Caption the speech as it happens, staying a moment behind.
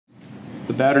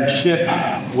The battered ship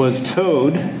was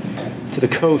towed to the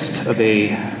coast of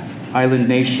an island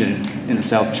nation in the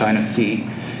South China Sea.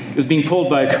 It was being pulled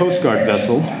by a Coast Guard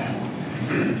vessel,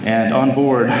 and on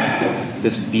board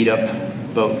this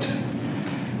beat-up boat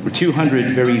were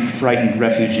 200 very frightened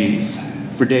refugees.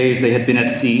 For days they had been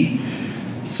at sea,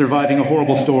 surviving a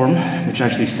horrible storm, which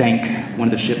actually sank one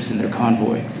of the ships in their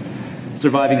convoy,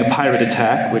 surviving a pirate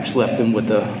attack, which left them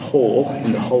with a hole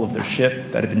in the hull of their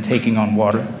ship that had been taking on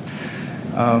water,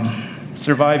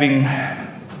 surviving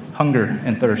hunger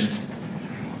and thirst,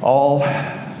 all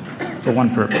for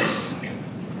one purpose: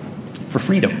 for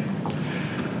freedom.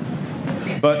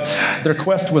 But their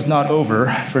quest was not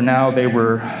over, for now they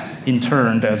were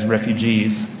interned as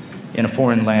refugees in a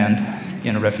foreign land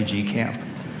in a refugee camp.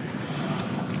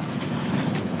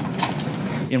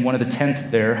 In one of the tents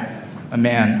there, a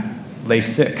man lay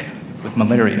sick with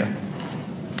malaria.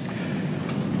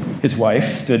 His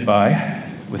wife stood by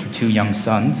with her 2 young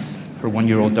sons, her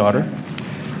 1-year-old daughter,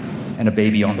 and a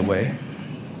baby on the way.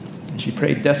 And she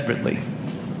prayed desperately,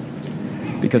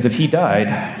 because if he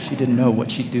died, she didn't know what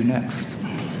she'd do next.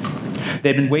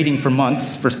 They'd been waiting for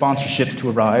months for sponsorships to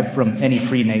arrive from any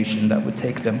free nation that would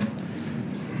take them.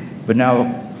 But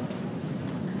now,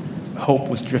 hope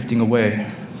was drifting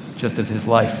away, just as his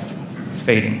life was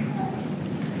fading.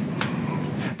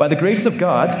 By the grace of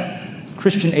God,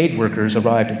 Christian aid workers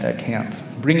arrived at that camp,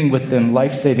 bringing with them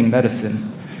life-saving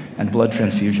medicine and blood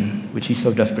transfusion, which he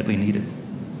so desperately needed.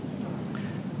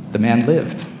 The man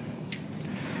lived,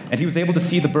 and he was able to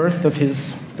see the birth of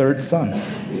his 3rd son.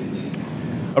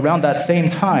 Around that same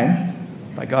time,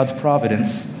 by God's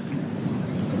providence,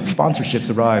 sponsorships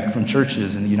arrived from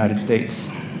churches in the United States.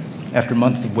 After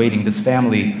months of waiting, this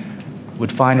family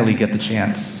would finally get the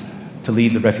chance to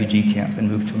leave the refugee camp and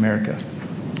move to America.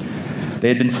 They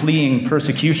had been fleeing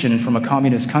persecution from a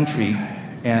communist country,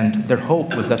 and their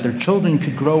hope was that their children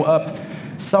could grow up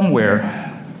somewhere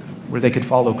where they could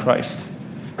follow Christ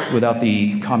without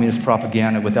the communist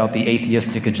propaganda, without the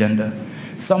atheistic agenda,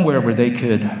 somewhere where they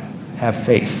could have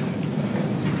faith.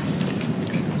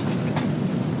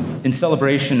 In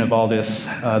celebration of all this,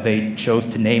 they chose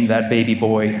to name that baby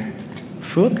boy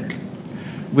Phước,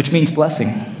 which means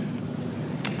blessing.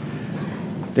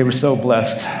 They were so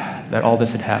blessed that all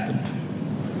this had happened.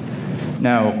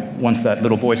 Now, once that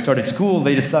little boy started school,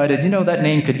 they decided, that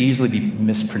name could easily be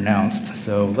mispronounced,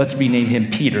 so let's rename him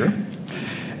Peter.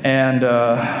 And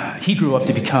he grew up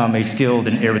to become a skilled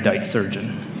and erudite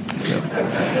surgeon. So.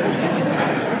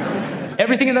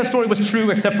 Everything in that story was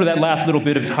true except for that last little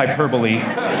bit of hyperbole.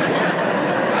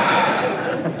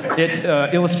 It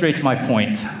illustrates my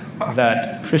point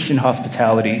that Christian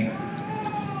hospitality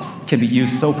can be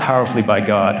used so powerfully by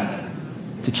God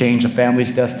to change a family's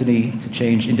destiny, to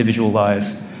change individual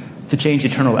lives, to change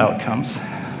eternal outcomes.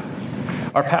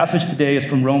 Our passage today is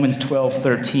from Romans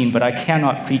 12:13, but I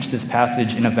cannot preach this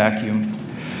passage in a vacuum.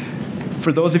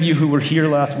 For those of you who were here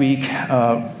last week,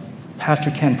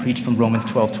 Pastor Ken preached from Romans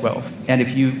 12:12. And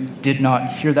if you did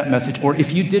not hear that message, or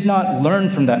if you did not learn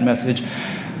from that message,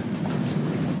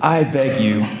 I beg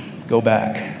you, go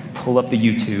back, pull up the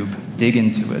YouTube, dig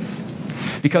into it.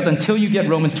 Because until you get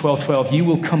Romans 12:12, you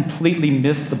will completely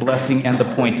miss the blessing and the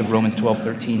point of Romans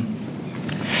 12:13.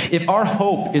 If our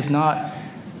hope is not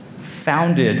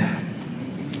founded,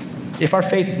 if our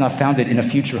faith is not founded in a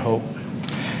future hope,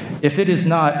 if it is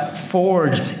not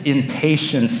forged in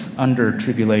patience under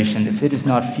tribulation, if it is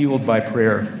not fueled by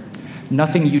prayer,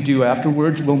 nothing you do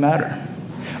afterwards will matter.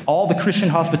 All the Christian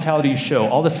hospitality you show,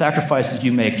 all the sacrifices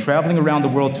you make, traveling around the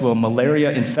world to a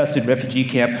malaria-infested refugee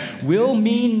camp will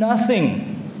mean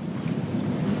nothing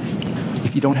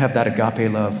if you don't have that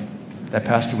agape love that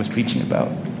Pastor was preaching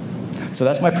about. So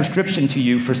that's my prescription to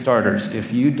you for starters.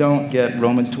 If you don't get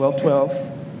Romans 12:12,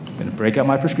 I'm going to break out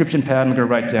my prescription pad, I'm going to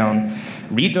write down,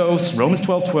 redose, Romans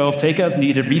 12:12, take as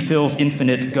needed, refills,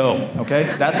 infinite, go. Okay?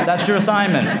 That's your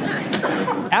assignment.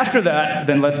 After that,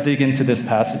 then let's dig into this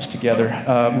passage together.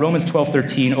 Romans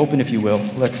 12:13, open if you will.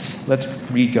 Let's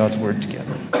read God's word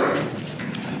together.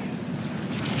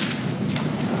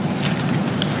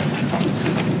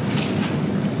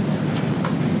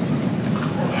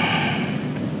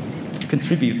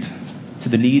 Contribute to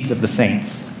the needs of the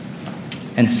saints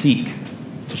and seek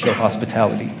to show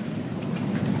hospitality.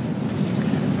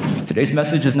 Today's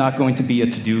message is not going to be a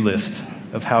to-do list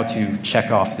of how to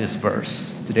check off this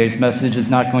verse. Today's message is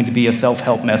not going to be a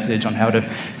self-help message on how to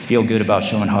feel good about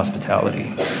showing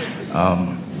hospitality.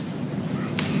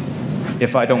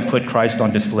 If I don't put Christ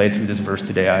on display through this verse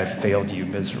today, I have failed you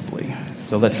miserably.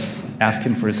 So let's ask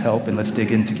him for his help and let's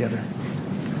dig in together.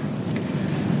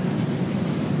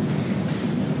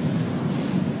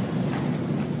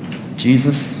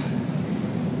 Jesus,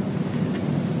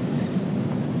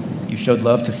 showed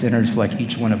love to sinners like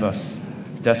each one of us,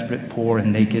 desperate, poor,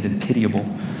 and naked, and pitiable.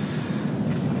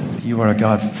 You are a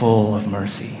God full of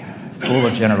mercy, full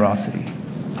of generosity.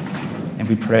 And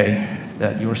we pray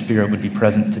that your Spirit would be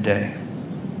present today,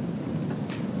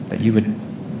 that you would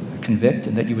convict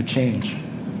and that you would change,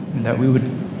 and that we would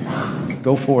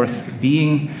go forth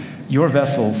being your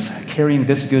vessels, carrying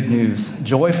this good news,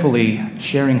 joyfully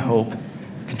sharing hope,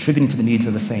 contributing to the needs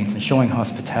of the saints, and showing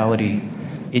hospitality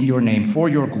in your name for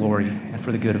your glory and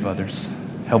for the good of others.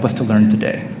 Help us to learn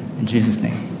today. In Jesus'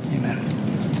 name, amen.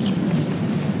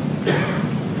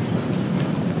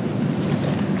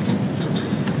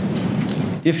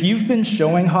 If you've been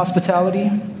showing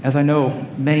hospitality, as I know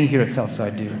many here at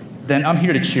Southside do, then I'm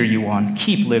here to cheer you on.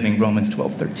 Keep living Romans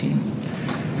 12:13.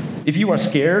 If you are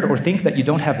scared or think that you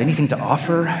don't have anything to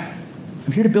offer,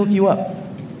 I'm here to build you up.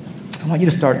 I want you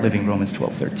to start living Romans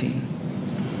 12:13.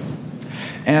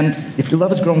 And if your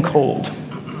love has grown cold,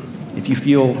 if you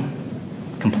feel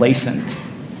complacent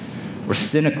or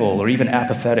cynical or even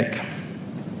apathetic,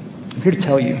 I'm here to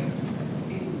tell you,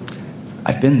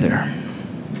 I've been there.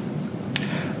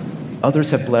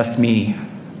 Others have blessed me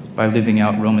by living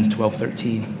out Romans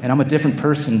 12:13, and I'm a different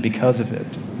person because of it.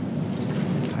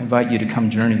 I invite you to come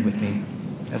journey with me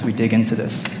as we dig into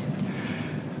this.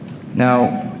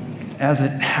 Now, as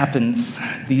it happens,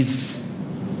 these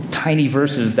tiny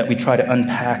verses that we try to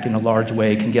unpack in a large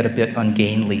way can get a bit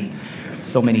ungainly.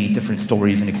 So many different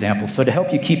stories and examples. So to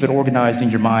help you keep it organized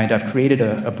in your mind, I've created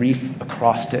a brief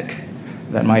acrostic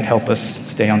that might help us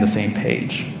stay on the same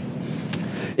page.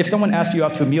 If someone asked you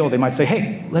out to a meal, they might say,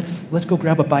 hey, let's go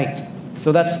grab a bite.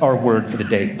 So that's our word for the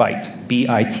day, bite,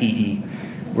 B-I-T-E.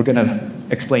 We're going to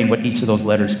explain what each of those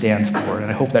letters stands for, and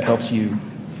I hope that helps you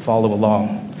follow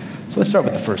along. So let's start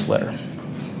with the first letter.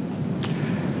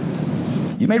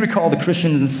 You may recall the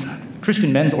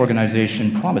Christian men's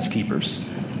organization, Promise Keepers.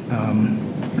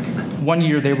 One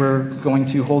year they were going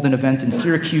to hold an event in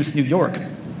Syracuse, New York.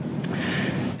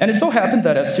 And it so happened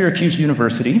that at Syracuse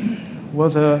University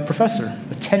was a professor,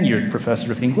 a tenured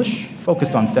professor of English,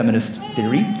 focused on feminist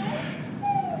theory.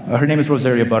 Her name is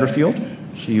Rosaria Butterfield.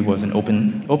 She was an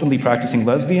openly practicing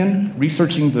lesbian,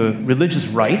 researching the religious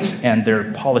right and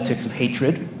their politics of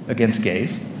hatred against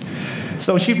gays.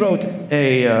 So she wrote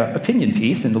an opinion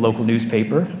piece in the local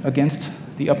newspaper against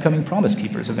the upcoming Promise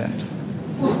Keepers event.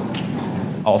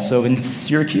 Also in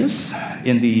Syracuse,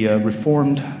 in the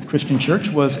Reformed Christian Church,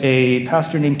 was a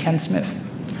pastor named Ken Smith.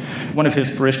 One of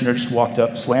his parishioners walked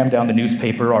up, slammed down the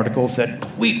newspaper article, said,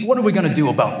 what are we going to do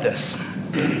about this?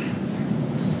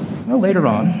 Well, later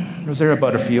on, Rosaria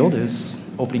Butterfield is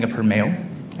opening up her mail,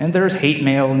 and there's hate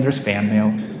mail and there's fan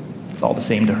mail. It's all the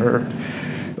same to her.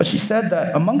 But she said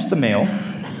that amongst the mail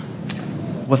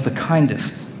was the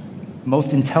kindest,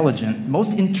 most intelligent,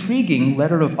 most intriguing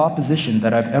letter of opposition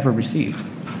that I've ever received.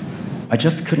 I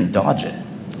just couldn't dodge it.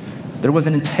 There was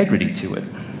an integrity to it.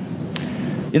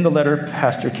 In the letter,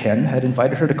 Pastor Ken had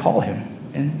invited her to call him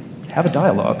and have a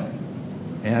dialogue,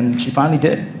 and she finally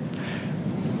did.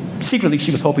 Secretly,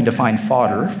 she was hoping to find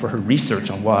fodder for her research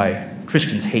on why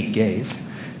Christians hate gays.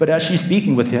 But as she's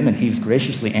speaking with him and he's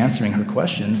graciously answering her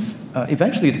questions,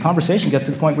 eventually the conversation gets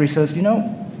to the point where he says, would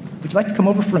you like to come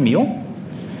over for a meal?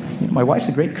 My wife's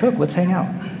a great cook, let's hang out.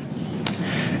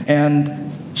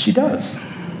 And she does.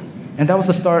 And that was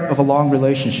the start of a long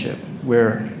relationship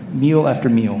where meal after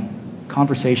meal,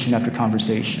 conversation after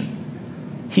conversation,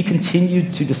 he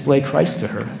continued to display Christ to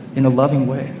her in a loving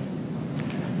way.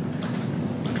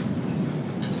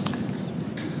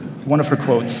 One of her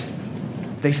quotes,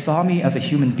 "They saw me as a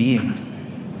human being,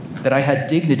 that I had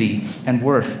dignity and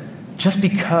worth just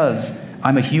because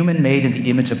I'm a human made in the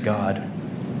image of God.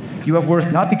 You have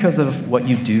worth not because of what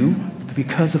you do, but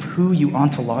because of who you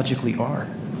ontologically are."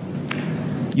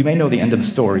 You may know the end of the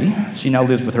story. She now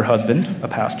lives with her husband, a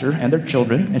pastor, and their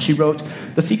children, and she wrote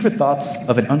The Secret Thoughts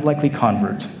of an Unlikely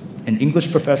Convert, an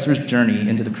English professor's journey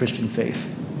into the Christian faith.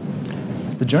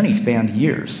 The journey spanned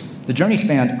years. The journey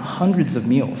spanned hundreds of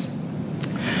meals.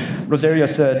 Rosaria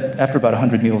said, after about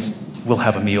 100 meals, we'll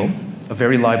have a meal, a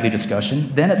very lively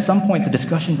discussion. Then at some point, the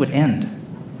discussion would end.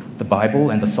 The Bible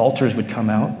and the Psalters would come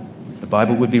out. The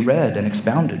Bible would be read and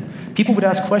expounded. People would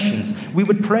ask questions. We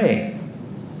would pray.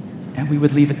 And we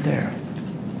would leave it there.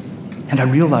 And I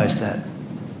realized that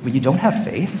when you don't have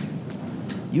faith,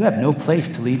 you have no place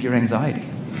to leave your anxiety.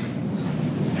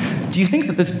 Do you think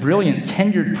that this brilliant,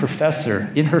 tenured professor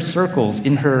in her circles,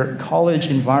 in her college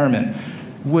environment,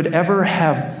 would ever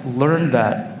have learned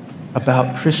that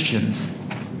about Christians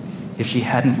if she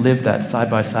hadn't lived that side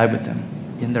by side with them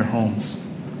in their homes?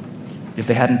 If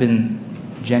they hadn't been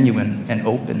genuine and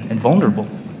open and vulnerable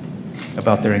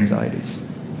about their anxieties?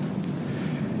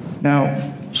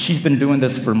 Now, she's been doing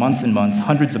this for months and months,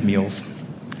 hundreds of meals,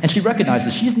 and she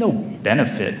recognizes she's no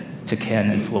benefit to Ken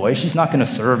and Floyd. She's not going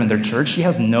to serve in their church. She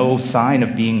has no sign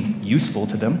of being useful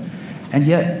to them. And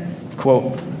yet,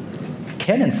 quote,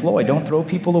 Ken and Floyd don't throw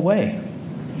people away.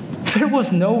 There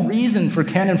was no reason for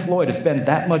Ken and Floyd to spend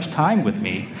that much time with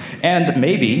me. And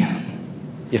maybe,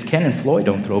 if Ken and Floyd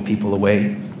don't throw people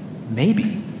away,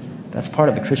 maybe that's part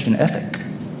of the Christian ethic.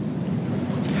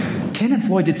 Ken and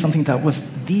Floyd did something that was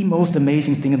the most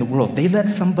amazing thing in the world. They let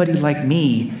somebody like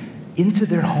me into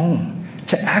their home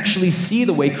to actually see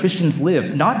the way Christians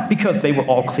live, not because they were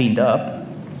all cleaned up.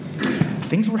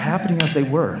 Things were happening as they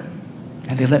were,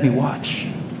 and they let me watch.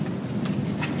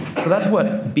 So that's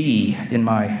what B in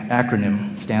my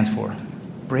acronym stands for.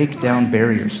 Break down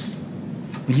barriers.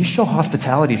 When you show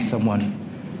hospitality to someone,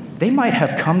 they might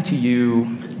have come to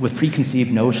you with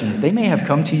preconceived notions. They may have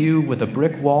come to you with a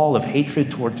brick wall of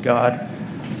hatred towards God.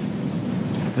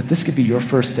 But this could be your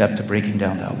first step to breaking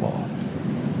down that wall.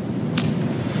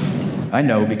 I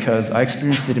know because I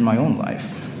experienced it in my own life.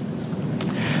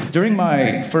 During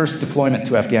my first deployment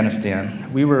to Afghanistan,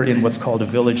 we were in what's called a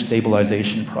village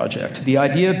stabilization project. The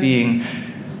idea being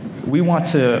we want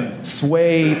to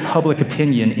sway public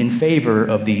opinion in favor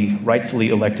of the rightfully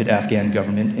elected Afghan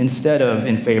government instead of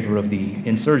in favor of the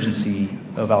insurgency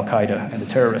of Al-Qaeda and the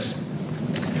terrorists.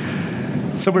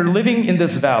 So we're living in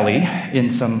this valley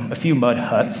in a few mud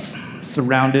huts,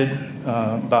 surrounded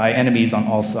by enemies on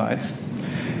all sides,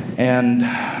 and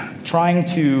trying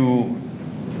to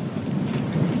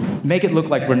make it look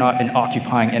like we're not an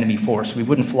occupying enemy force. We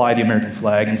wouldn't fly the American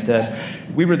flag. Instead,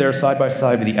 we were there side by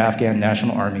side with the Afghan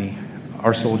National Army.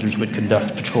 Our soldiers would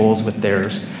conduct patrols with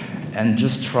theirs and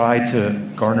just try to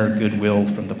garner goodwill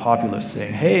from the populace,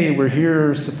 saying, hey, we're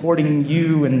here supporting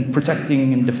you and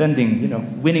protecting and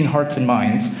defending, winning hearts and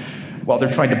minds, while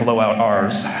they're trying to blow out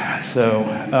ours. So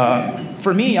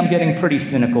for me, I'm getting pretty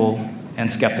cynical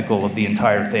and skeptical of the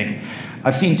entire thing.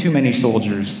 I've seen too many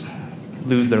soldiers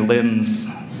lose their limbs,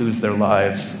 lose their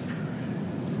lives.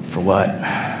 For what?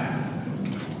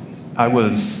 I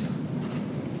was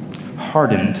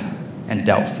hardened and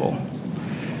doubtful.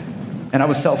 And I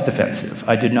was self-defensive.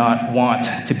 I did not want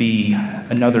to be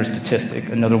another statistic,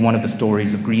 another one of the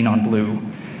stories of green on blue,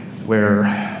 where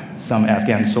some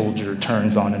Afghan soldier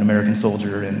turns on an American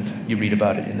soldier and you read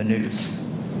about it in the news.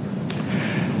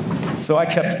 So I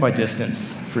kept my distance,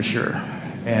 for sure,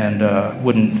 and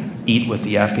wouldn't eat with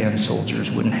the Afghan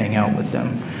soldiers, wouldn't hang out with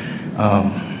them.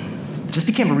 Just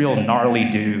became a real gnarly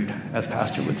dude, as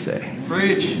Pastor would say.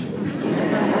 Preach.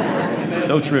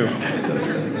 So true. So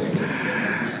true.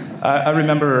 I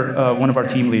remember one of our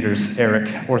team leaders,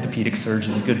 Eric, orthopedic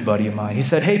surgeon, a good buddy of mine. He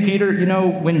said, hey, Peter,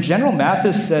 when General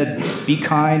Mathis said, be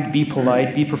kind, be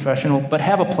polite, be professional, but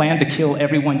have a plan to kill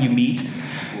everyone you meet,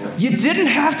 you didn't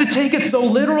have to take it so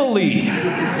literally.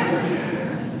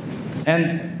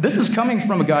 And this is coming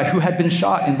from a guy who had been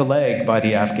shot in the leg by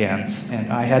the Afghans,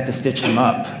 and I had to stitch him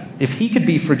up. If he could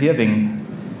be forgiving,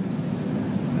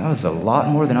 that was a lot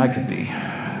more than I could be.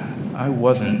 I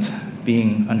wasn't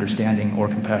being understanding or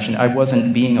compassionate. I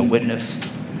wasn't being a witness.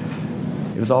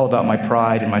 It was all about my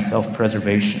pride and my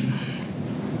self-preservation.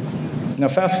 Now,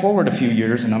 fast forward a few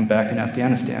years, and I'm back in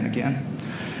Afghanistan again.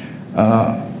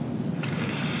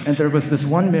 And there was this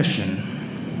one mission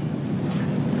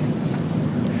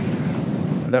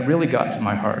that really got to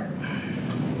my heart.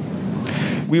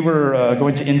 We were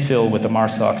going to infill with the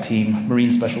MARSOC team,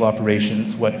 Marine Special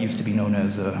Operations, what used to be known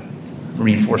as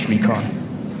Marine Force Recon.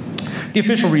 The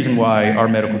official reason why our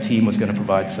medical team was going to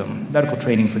provide some medical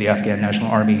training for the Afghan National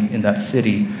Army in that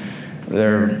city,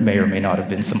 there may or may not have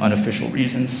been some unofficial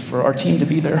reasons for our team to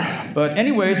be there. But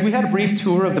anyways, we had a brief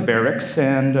tour of the barracks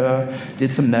and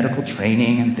did some medical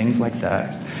training and things like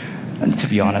that. And to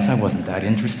be honest, I wasn't that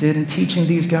interested in teaching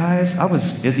these guys. I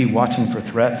was busy watching for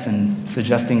threats and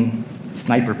suggesting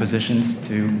sniper positions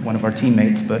to one of our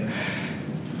teammates. But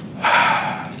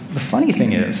the funny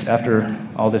thing is, after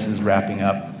all this is wrapping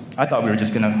up, I thought we were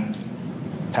just going to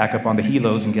pack up on the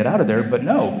helos and get out of there, but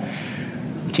no.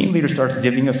 The team leader starts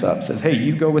divvying us up, says, hey,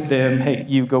 you go with them, hey,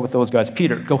 you go with those guys.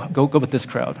 Peter, go with this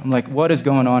crowd. I'm like, what is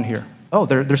going on here? Oh,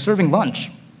 they're serving lunch.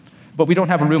 But we don't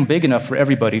have a room big enough for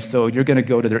everybody, so you're going to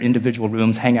go to their individual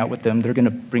rooms, hang out with them. They're going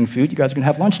to bring food. You guys are going to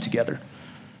have lunch together.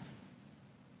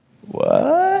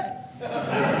 What?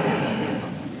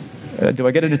 Do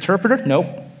I get an interpreter? Nope.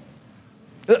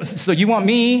 So you want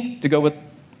me to go with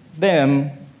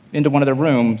them into one of their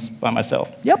rooms by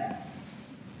myself? Yep.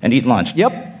 And eat lunch?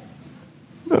 Yep.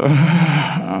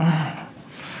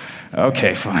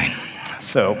 Okay, fine.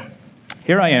 So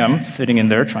here I am, sitting in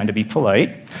there trying to be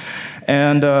polite.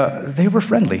 And they were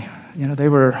friendly. They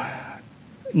were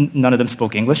None of them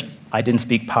spoke English. I didn't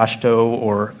speak Pashto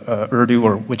or Urdu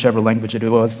or whichever language it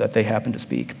was that they happened to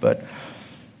speak. But,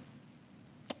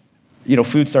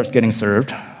 food starts getting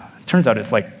served. It turns out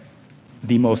it's like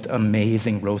the most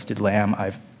amazing roasted lamb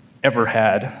I've ever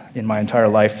had in my entire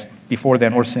life, before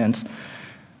then or since.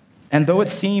 And though it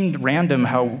seemed random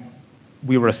how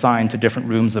we were assigned to different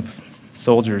rooms of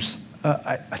soldiers,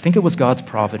 I think it was God's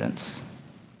providence.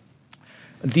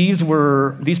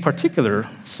 These particular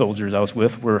soldiers I was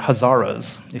with were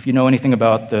Hazaras. If you know anything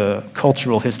about the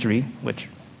cultural history, which,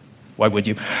 why would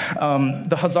you?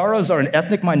 The Hazaras are an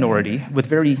ethnic minority with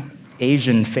very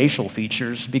Asian facial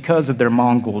features because of their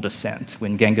Mongol descent.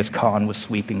 When Genghis Khan was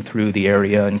sweeping through the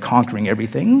area and conquering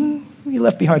everything, he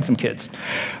left behind some kids.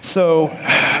 So,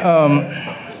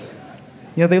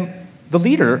 the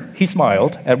leader, he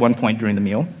smiled at one point during the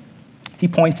meal. He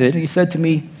pointed and he said to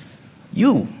me,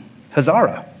 "You,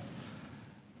 Hazara,"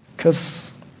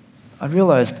 because I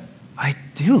realized I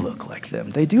do look like them.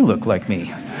 They do look like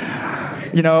me.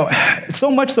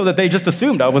 So much so that they just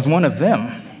assumed I was one of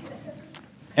them.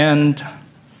 And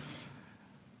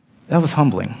that was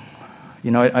humbling.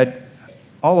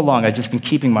 All along, I'd just been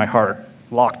keeping my heart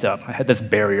locked up. I had this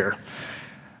barrier.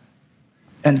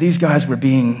 And these guys were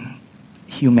being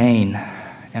humane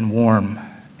and warm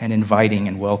and inviting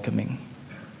and welcoming.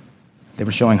 They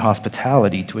were showing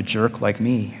hospitality to a jerk like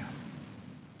me.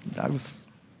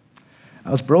 I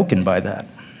was broken by that.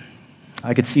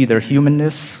 I could see their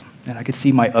humanness, and I could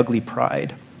see my ugly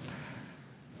pride.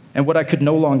 And what I could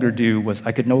no longer do was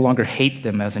I could no longer hate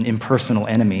them as an impersonal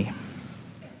enemy.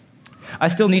 I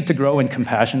still need to grow in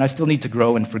compassion. I still need to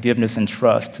grow in forgiveness and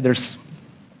trust. There's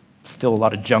still a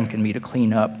lot of junk in me to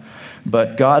clean up.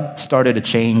 But God started a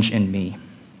change in me.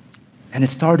 And it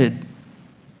started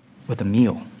with a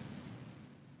meal.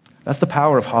 That's the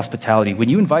power of hospitality. When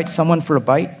you invite someone for a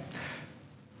bite,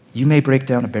 you may break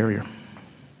down a barrier.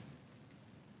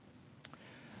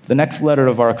 The next letter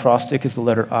of our acrostic is the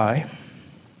letter I.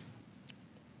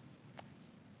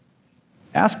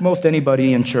 Ask most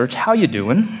anybody in church, "How you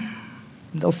doing?"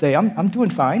 They'll say, I'm doing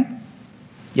fine.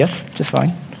 Yes, just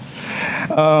fine.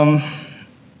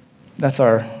 That's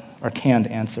our canned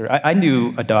answer. I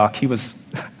knew a doc. He was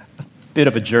a bit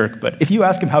of a jerk, but if you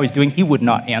ask him how he's doing, he would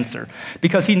not answer,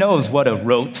 because he knows what a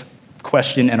rote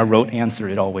question and a rote answer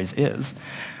it always is.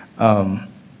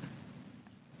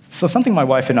 So something my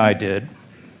wife and I did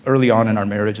early on in our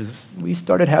marriages, we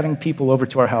started having people over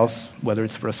to our house, whether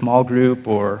it's for a small group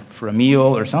or for a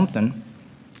meal or something.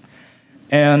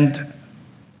 And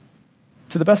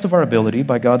to the best of our ability,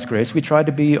 by God's grace, we tried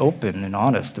to be open and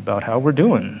honest about how we're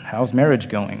doing, how's marriage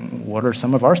going, what are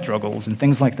some of our struggles, and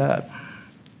things like that.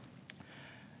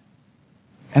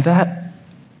 And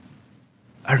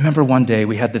I remember one day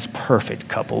we had this perfect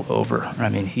couple over. I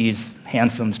mean, he's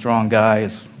handsome, strong guy,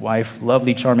 his wife,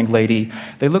 lovely, charming lady.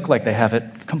 They look like they have it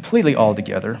completely all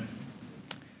together.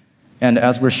 And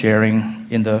as we're sharing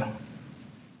in the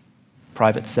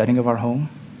private setting of our home,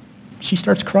 she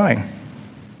starts crying.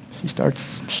 She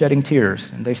starts shedding tears,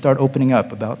 and they start opening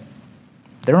up about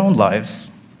their own lives,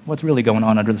 what's really going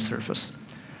on under the surface.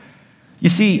 You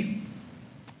see,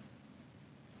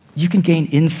 you can gain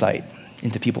insight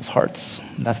into people's hearts.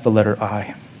 That's the letter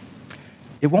I.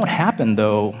 It won't happen,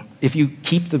 though, if you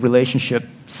keep the relationship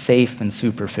safe and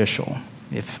superficial.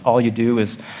 If all you do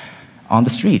is, on the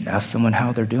street, ask someone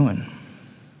how they're doing.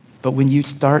 But when you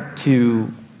start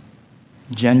to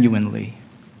genuinely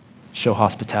show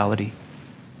hospitality,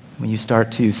 when you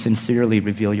start to sincerely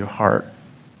reveal your heart,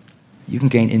 you can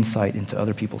gain insight into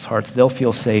other people's hearts. They'll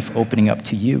feel safe opening up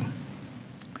to you.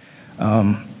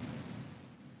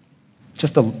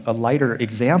 Just a lighter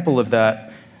example of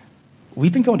that,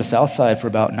 we've been going to Southside for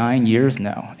about 9 years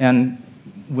now. And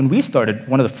when we started,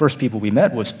 one of the first people we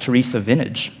met was Teresa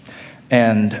Vintage.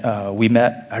 And we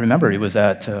met, I remember it was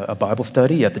at a Bible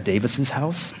study at the Davis's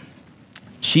house.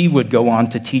 She would go on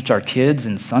to teach our kids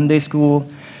in Sunday school.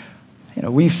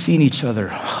 We've seen each other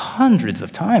hundreds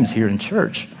of times here in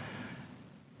church.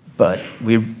 But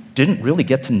we didn't really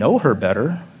get to know her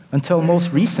better until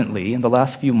most recently, in the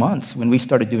last few months, when we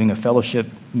started doing a fellowship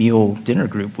meal dinner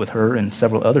group with her and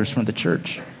several others from the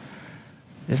church.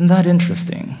 Isn't that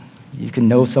interesting? You can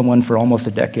know someone for almost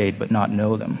a decade but not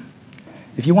know them.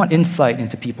 If you want insight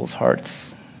into people's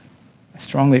hearts, I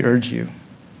strongly urge you,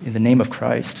 in the name of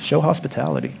Christ, show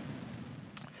hospitality.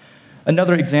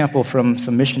 Another example from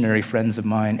some missionary friends of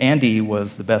mine, Andy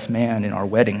was the best man in our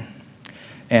wedding.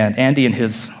 And Andy and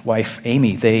his wife,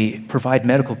 Amy, they provide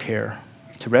medical care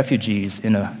to refugees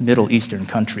in a Middle Eastern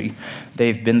country.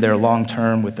 They've been there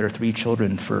long-term with their 3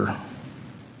 children for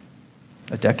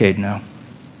a decade now.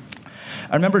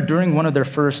 I remember during one of their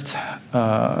first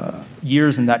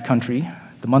years in that country,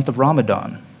 the month of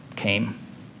Ramadan came.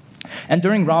 And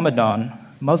during Ramadan,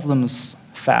 Muslims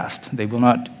fast. They will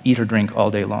not eat or drink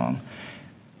all day long.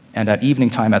 And at evening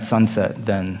time, at sunset,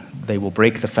 then they will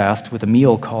break the fast with a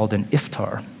meal called an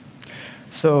iftar.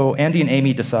 So Andy and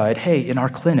Amy decide, hey, in our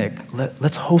clinic,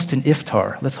 let's host an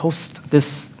iftar. Let's host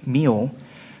this meal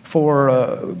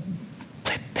for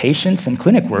patients and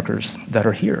clinic workers that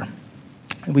are here.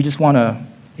 And we just want to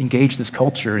engage this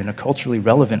culture in a culturally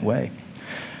relevant way.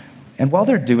 And while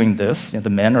they're doing this,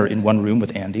 the men are in one room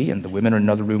with Andy and the women are in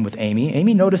another room with Amy.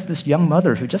 Amy noticed this young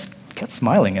mother who just kept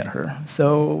smiling at her.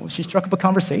 So she struck up a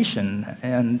conversation,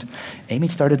 and Amy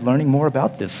started learning more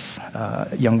about this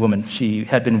young woman. She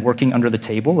had been working under the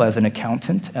table as an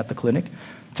accountant at the clinic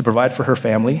to provide for her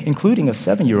family, including a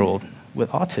 7-year-old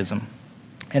with autism.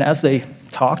 And as they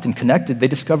talked and connected, they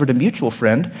discovered a mutual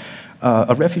friend,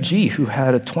 a refugee who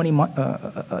had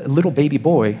a little baby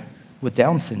boy with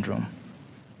Down syndrome.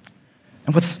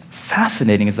 And what's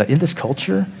fascinating is that in this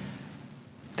culture,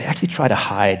 they actually try to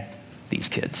hide these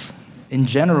kids. In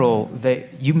general,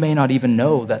 you may not even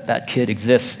know that that kid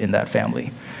exists in that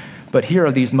family. But here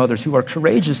are these mothers who are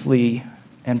courageously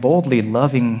and boldly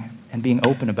loving and being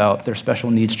open about their special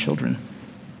needs children.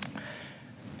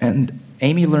 And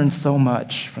Amy learned so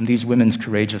much from these women's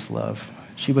courageous love.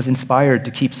 She was inspired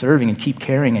to keep serving and keep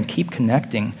caring and keep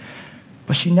connecting,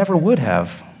 but she never would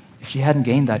have if she hadn't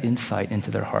gained that insight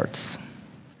into their hearts.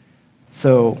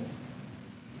 So,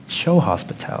 show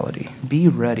hospitality. Be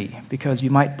ready, because you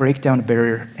might break down a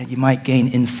barrier and you might gain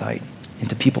insight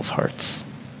into people's hearts.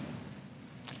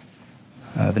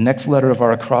 The next letter of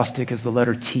our acrostic is the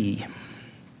letter T.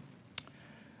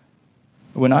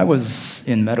 When I was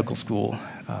in medical school,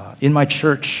 in my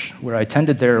church where I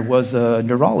attended, there was a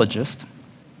neurologist.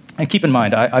 And keep in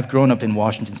mind, I've grown up in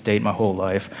Washington State my whole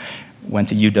life, went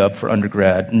to UW for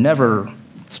undergrad, never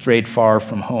strayed far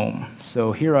from home.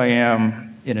 So here I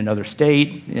am in another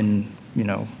state, in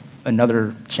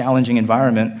another challenging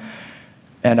environment,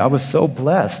 and I was so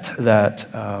blessed that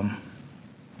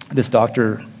this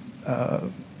doctor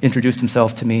introduced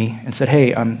himself to me and said,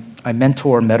 "Hey, I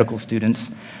mentor medical students.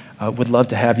 Would love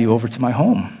to have you over to my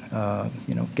home.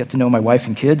 Get to know my wife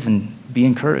and kids and be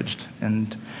encouraged."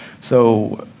 And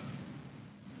so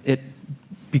it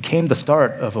became the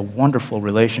start of a wonderful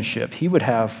relationship. He would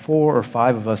have 4 or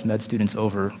 5 of us med students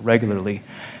over regularly,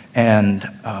 and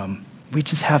we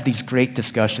just have these great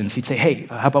discussions. He'd say, "Hey,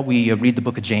 how about we read the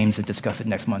book of James and discuss it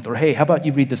next month?" Or, "Hey, how about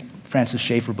you read this Francis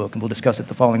Schaeffer book and we'll discuss it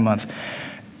the following month?"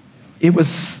 It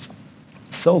was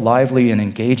so lively and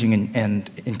engaging and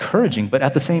encouraging, but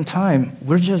at the same time,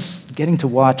 we're just getting to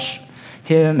watch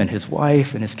him and his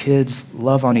wife and his kids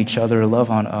love on each other, love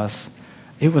on us.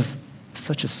 It was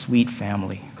such a sweet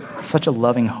family, such a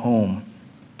loving home.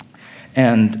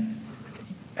 And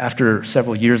after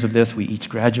several years of this, we each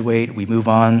graduate, we move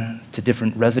on to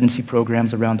different residency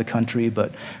programs around the country,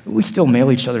 but we still mail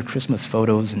each other Christmas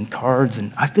photos and cards,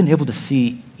 and I've been able to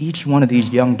see each one of these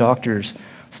young doctors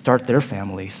start their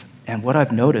families. And what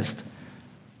I've noticed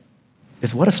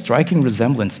is what a striking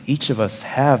resemblance each of us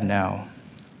have now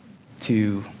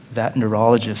to that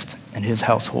neurologist and his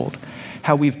household.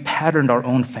 How we've patterned our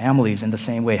own families in the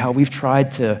same way, how we've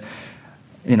tried to,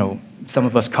 some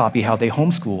of us copy how they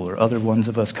homeschool, or other ones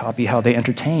of us copy how they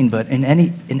entertain, but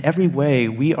in every way,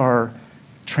 we are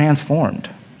transformed,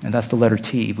 and that's the letter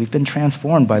T. We've been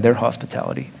transformed by their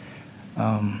hospitality.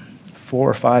 4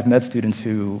 or 5 med students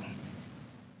who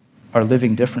are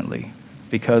living differently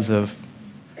because of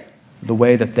the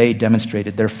way that they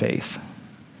demonstrated their faith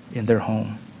in their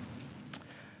home.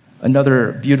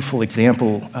 Another beautiful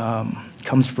example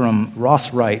comes from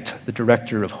Ross Wright, the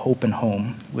director of Hope and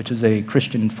Home, which is a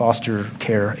Christian foster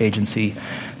care agency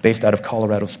based out of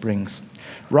Colorado Springs.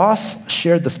 Ross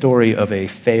shared the story of a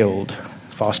failed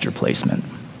foster placement.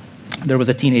 There was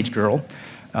a teenage girl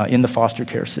in the foster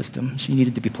care system. She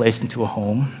needed to be placed into a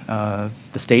home.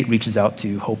 The state reaches out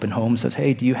to Hope and Home, says,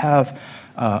 "Hey, do you have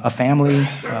a family,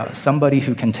 somebody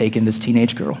who can take in this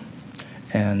teenage girl?"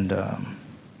 And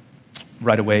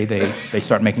right away, they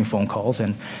start making phone calls,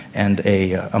 and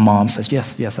a mom says,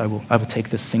 yes, I will take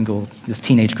this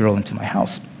teenage girl into my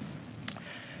house.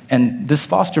 And this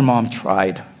foster mom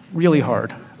tried really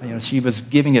hard. She was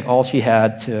giving it all she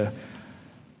had to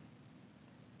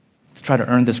try to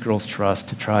earn this girl's trust,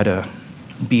 to try to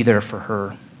be there for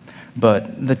her.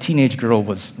 But the teenage girl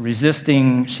was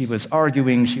resisting, she was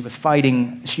arguing, she was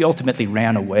fighting. She ultimately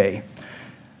ran away.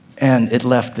 And it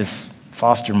left this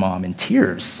foster mom in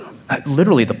tears.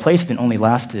 Literally, the placement only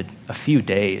lasted a few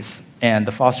days, and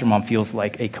the foster mom feels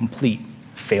like a complete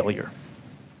failure.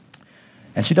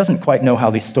 And she doesn't quite know how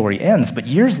the story ends, but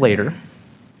years later,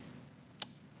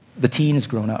 the teen is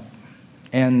grown up.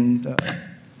 And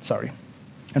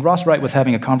Ross Wright was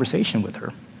having a conversation with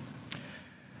her.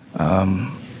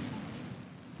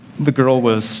 The girl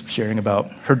was sharing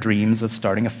about her dreams of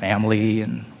starting a family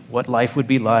and what life would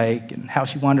be like and how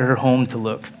she wanted her home to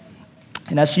look.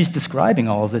 And as she's describing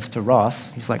all of this to Ross,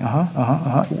 he's like,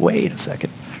 wait a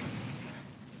second.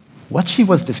 What she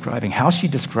was describing, how she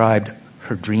described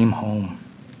her dream home,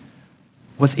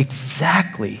 was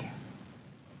exactly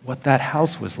what that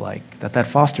house was like, that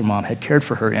foster mom had cared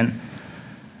for her in.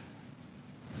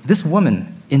 This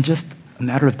woman, in just a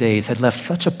matter of days, had left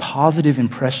such a positive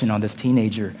impression on this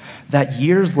teenager that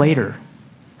years later,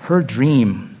 her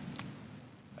dream,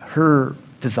 her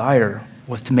desire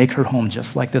was to make her home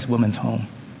just like this woman's home.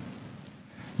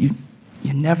 You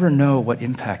never know what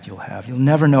impact you'll have. You'll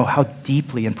never know how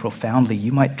deeply and profoundly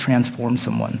you might transform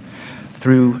someone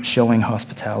through showing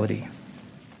hospitality.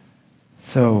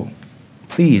 So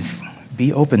please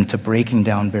be open to breaking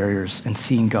down barriers and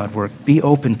seeing God work. Be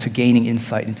open to gaining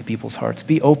insight into people's hearts.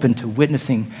 Be open to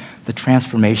witnessing the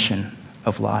transformation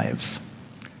of lives.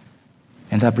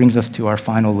 And that brings us to our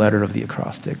final letter of the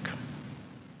acrostic.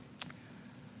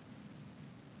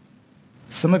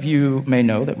 Some of you may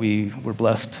know that we were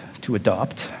blessed to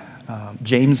adopt.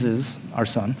 James's, our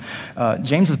son,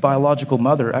 James's biological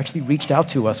mother actually reached out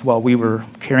to us while we were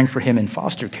caring for him in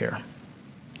foster care.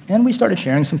 And we started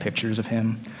sharing some pictures of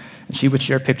him, and she would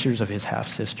share pictures of his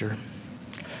half-sister.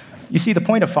 You see, the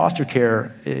point of foster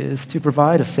care is to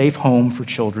provide a safe home for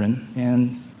children,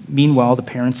 and meanwhile, the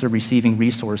parents are receiving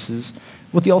resources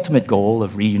with the ultimate goal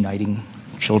of reuniting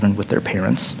children with their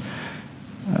parents.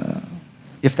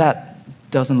 If that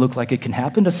doesn't look like it can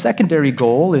happen, a secondary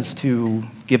goal is to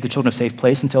give the children a safe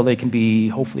place until they can be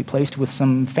hopefully placed with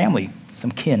some family,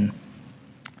 some kin.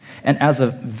 And as a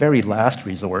very last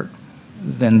resort,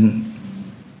 then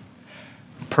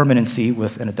permanency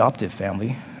with an adoptive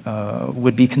family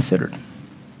would be considered.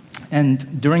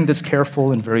 And during this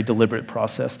careful and very deliberate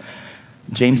process,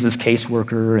 James's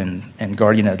caseworker and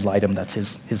guardian ad litem, that's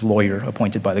his lawyer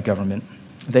appointed by the government,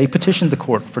 they petitioned the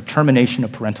court for termination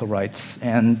of parental rights,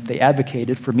 and they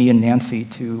advocated for me and Nancy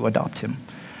to adopt him.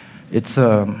 It's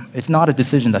not a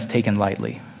decision that's taken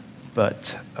lightly,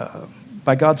 but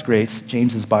by God's grace,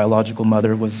 James's biological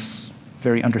mother was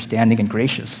very understanding and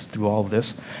gracious through all of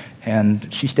this,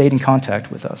 and she stayed in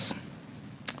contact with us.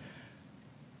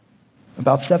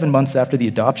 About 7 months after the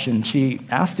adoption, she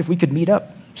asked if we could meet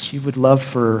up. She would love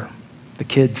for the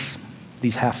kids,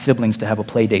 these half-siblings, to have a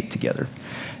play date together.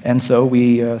 And so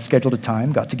we scheduled a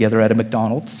time, got together at a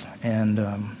McDonald's, and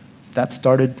that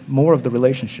started more of the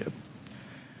relationship.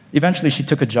 Eventually, she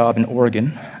took a job in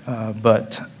Oregon,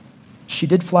 but she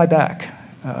did fly back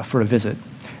for a visit.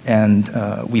 And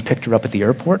we picked her up at the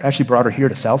airport, actually brought her here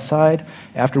to Southside.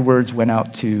 Afterwards, went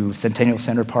out to Centennial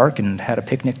Center Park and had a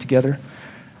picnic together.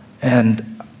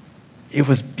 And it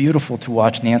was beautiful to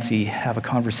watch Nancy have a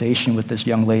conversation with this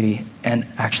young lady and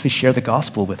actually share the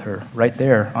gospel with her right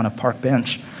there on a park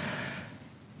bench.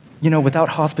 You know, without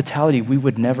hospitality, we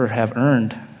would never have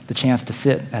earned the chance to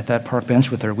sit at that park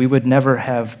bench with her. We would never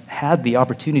have had the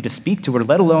opportunity to speak to her,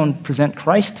 let alone present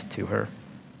Christ to her.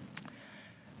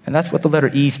 And that's what the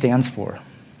letter E stands for: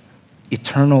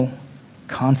 eternal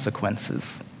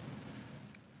consequences.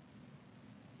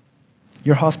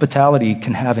 Your hospitality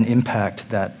can have an impact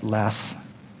that lasts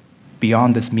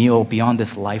beyond this meal, beyond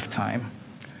this lifetime.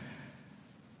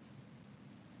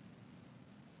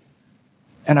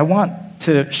 And I want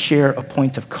to share a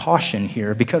point of caution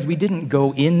here, because we didn't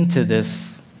go into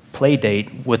this play date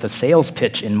with a sales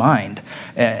pitch in mind.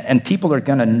 And people are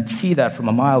going to see that from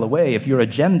a mile away. If your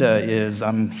agenda is,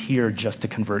 I'm here just to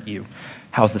convert you,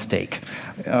 how's the steak?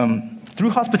 Through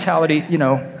hospitality, you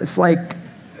know, it's like,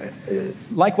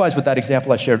 likewise with that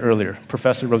example I shared earlier,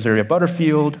 Professor Rosaria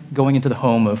Butterfield going into the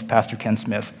home of Pastor Ken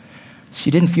Smith. She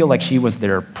didn't feel like she was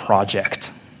their project.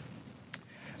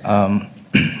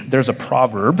 There's a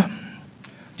proverb: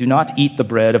 do not eat the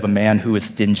bread of a man who is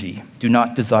stingy. Do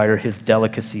not desire his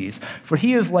delicacies, for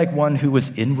he is like one who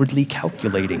is inwardly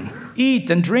calculating. Eat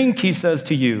and drink, he says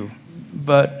to you,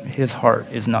 but his heart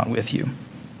is not with you.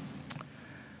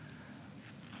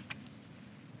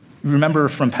 Remember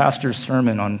from Pastor's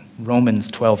sermon on Romans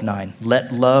 12:9,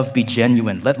 let love be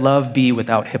genuine, let love be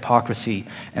without hypocrisy.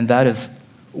 And that is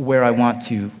where I want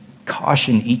to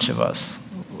caution each of us.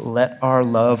 Let our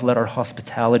love, let our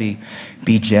hospitality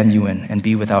be genuine and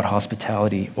be without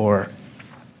hospitality, or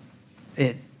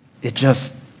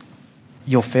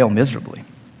you'll fail miserably.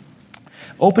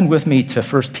 Open with me to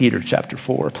 1 Peter chapter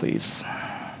 4, please.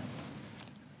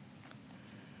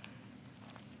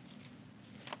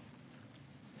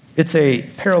 It's a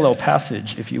parallel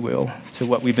passage, if you will, to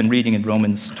what we've been reading in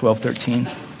Romans 12:13.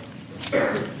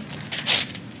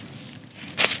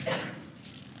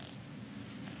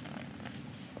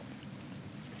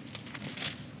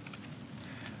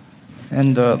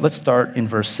 And let's start in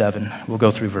verse 7. We'll go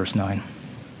through verse 9.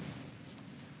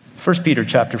 1 Peter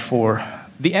chapter 4.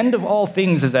 The end of all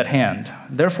things is at hand.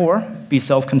 Therefore, be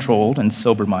self-controlled and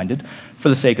sober-minded for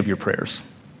the sake of your prayers.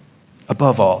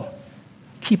 Above all,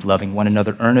 keep loving one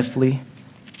another earnestly,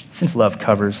 since love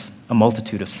covers a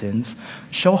multitude of sins.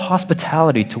 Show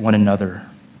hospitality to one another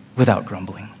without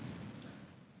grumbling.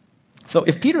 So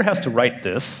if Peter has to write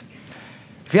this,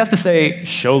 if he has to say,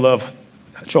 show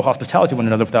hospitality to one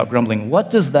another without grumbling,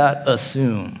 what does that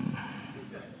assume?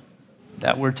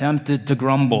 That we're tempted to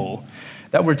grumble,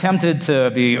 that we're tempted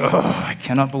to be, I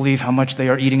cannot believe how much they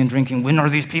are eating and drinking. When are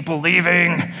these people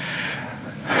leaving?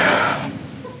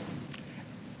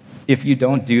 If you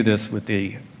don't do this with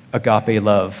the agape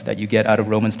love that you get out of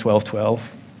Romans 12:12,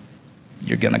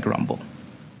 you're going to grumble.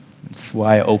 That's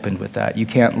why I opened with that. You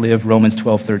can't live Romans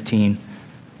 12:13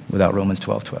 without Romans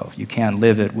 12:12. You can't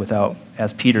live it without,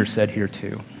 as Peter said here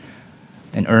too,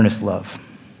 an earnest love.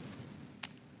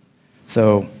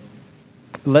 So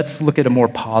let's look at a more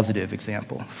positive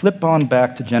example. Flip on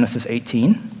back to Genesis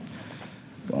 18.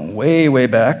 Going way, way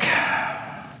back.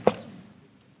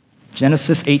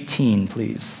 Genesis 18,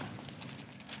 please.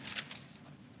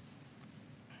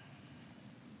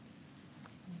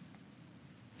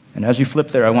 And as you flip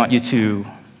there, I want you to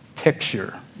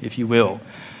picture, if you will,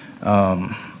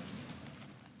 a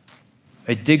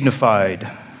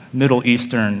dignified, Middle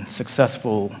Eastern,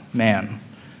 successful man,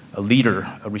 a leader,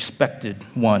 a respected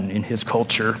one in his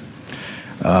culture,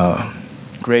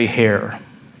 gray hair,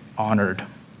 honored,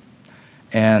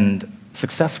 and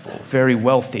successful, very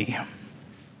wealthy.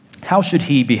 How should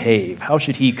he behave? How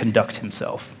should he conduct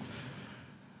himself?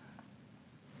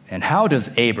 And how does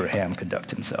Abraham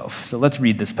conduct himself? So let's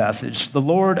read this passage. The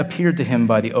Lord appeared to him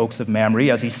by the oaks of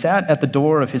Mamre as he sat at the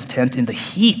door of his tent in the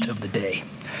heat of the day.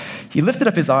 He lifted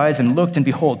up his eyes and looked, and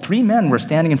behold, 3 men were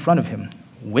standing in front of him.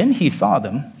 When he saw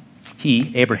them,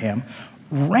 he, Abraham,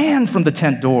 ran from the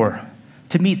tent door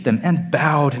to meet them and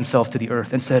bowed himself to the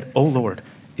earth and said, O Lord,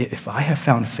 if I have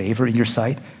found favor in your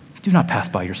sight, do not pass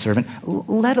by your servant.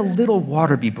 Let a little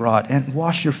water be brought and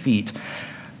wash your feet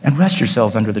and rest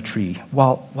yourselves under the tree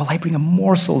while I bring a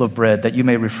morsel of bread that you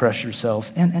may refresh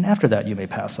yourselves, and after that you may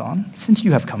pass on, since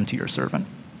you have come to your servant.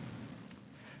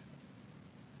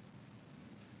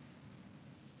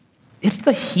 It's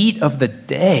the heat of the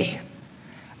day.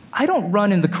 I don't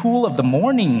run in the cool of the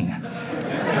morning.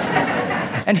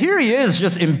 And here he is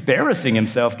just embarrassing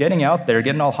himself, getting out there,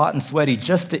 getting all hot and sweaty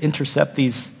just to intercept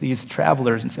these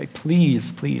travelers and say,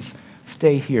 please, please,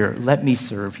 stay here. Let me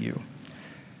serve you.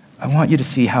 I want you to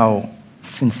see how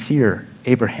sincere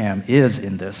Abraham is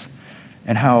in this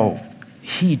and how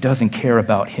he doesn't care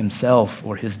about himself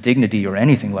or his dignity or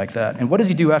anything like that. And what does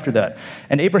he do after that?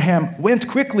 And Abraham went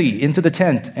quickly into the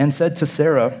tent and said to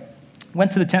Sarah,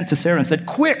 went to the tent to Sarah and said,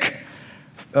 quick!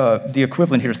 The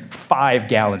equivalent here is 5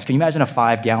 gallons. Can you imagine a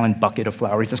 5-gallon bucket of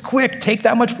flour? He says, quick, take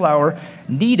that much flour,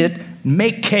 knead it,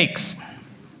 make cakes.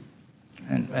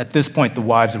 And at this point, the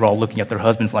wives are all looking at their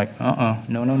husbands like,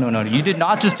 no. You did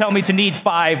not just tell me to knead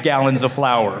 5 gallons of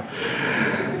flour.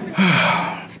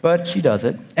 But she does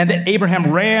it. And then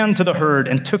Abraham ran to the herd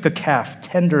and took a calf,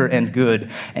 tender and good,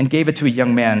 and gave it to a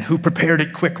young man who prepared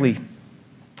it quickly.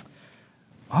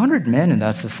 Honored men in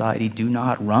that society do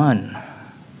not run.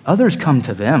 Others come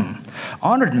to them.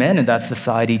 Honored men in that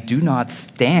society do not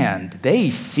stand. They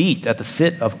sit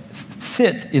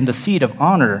in the seat of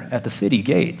honor at the city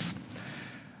gates.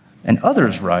 And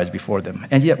others rise before them.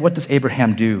 And yet, what does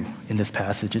Abraham do in this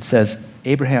passage? It says,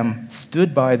 Abraham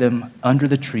stood by them under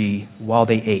the tree while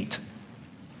they ate.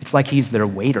 It's like he's their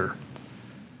waiter.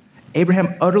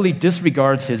 Abraham utterly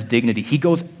disregards his dignity. He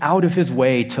goes out of his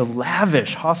way to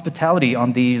lavish hospitality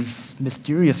on these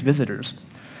mysterious visitors.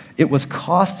 It was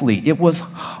costly. It was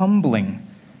humbling.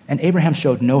 And Abraham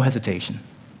showed no hesitation.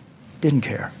 Didn't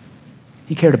care.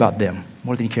 He cared about them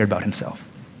more than he cared about himself.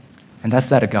 And that's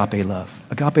that agape love.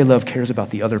 Agape love cares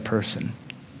about the other person.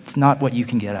 It's not what you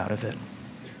can get out of it.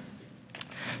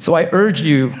 So I urge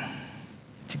you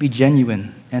to be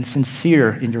genuine and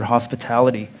sincere in your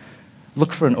hospitality.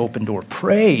 Look for an open door.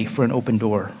 Pray for an open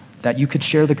door that you could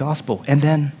share the gospel, and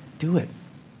then do it.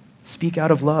 Speak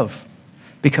out of love,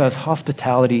 because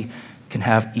hospitality can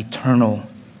have eternal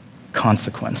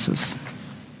consequences.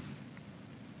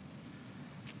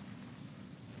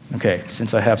 Okay,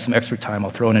 since I have some extra time,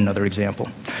 I'll throw in another example.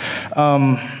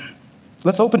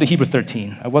 Let's open to Hebrews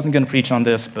 13. I wasn't going to preach on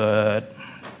this, but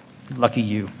Lucky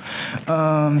you.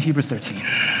 Hebrews 13.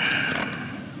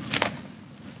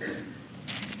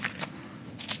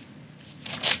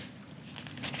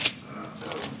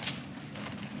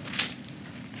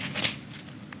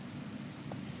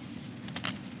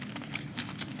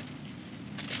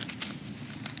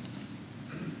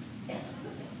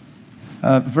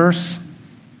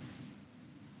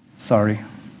 Sorry,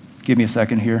 give me a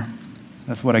second here.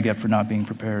 That's what I get for not being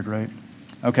prepared, right?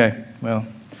 Okay, well,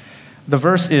 the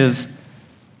verse is,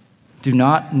 do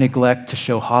not neglect to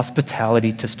show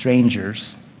hospitality to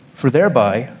strangers, for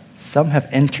thereby some have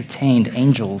entertained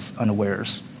angels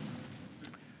unawares.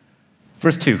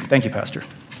 Verse 2, thank you, Pastor.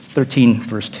 13,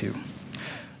 verse 2.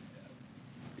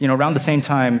 You know, around the same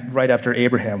time, right after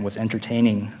Abraham was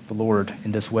entertaining the Lord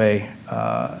in this way,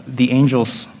 the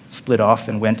angels split off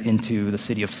and went into the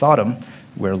city of Sodom,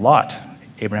 where Lot,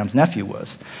 Abraham's nephew,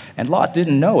 was. And Lot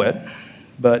didn't know it,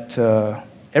 but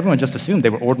everyone just assumed they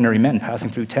were ordinary men passing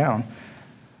through town.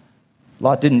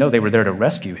 Lot didn't know they were there to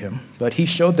rescue him, but he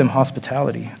showed them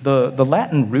hospitality. The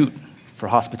Latin root for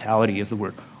hospitality is the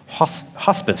word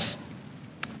hospice.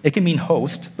 It can mean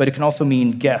host, but it can also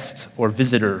mean guest or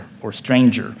visitor or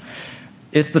stranger.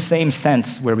 It's the same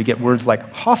sense where we get words like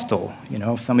hostel. You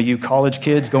know, some of you college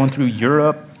kids going through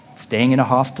Europe, staying in a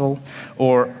hostel,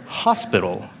 or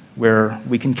hospital, where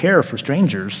we can care for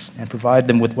strangers and provide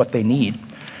them with what they need.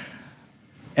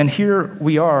 And here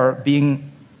we are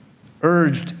being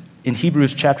urged in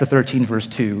Hebrews chapter 13, verse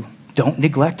 2, don't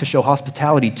neglect to show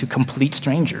hospitality to complete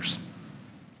strangers.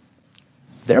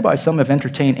 Thereby some have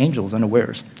entertained angels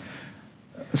unawares.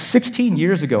 16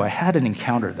 years ago, I had an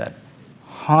encounter that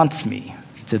haunts me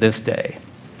to this day.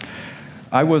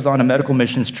 I was on a medical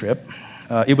missions trip.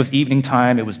 It was evening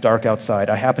time. It was dark outside.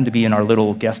 I happened to be in our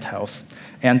little guest house.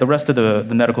 And the rest of the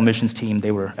medical missions team,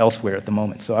 they were elsewhere at the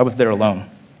moment. So I was there alone.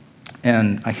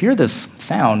 And I hear this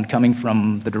sound coming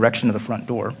from the direction of the front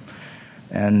door.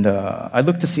 And I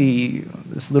look to see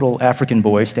this little African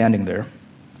boy standing there,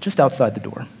 just outside the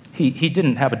door. He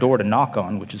didn't have a door to knock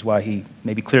on, which is why he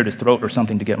maybe cleared his throat or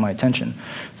something to get my attention.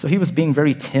 So he was being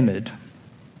very timid.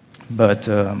 But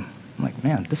I'm like,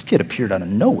 man, this kid appeared out of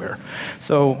nowhere.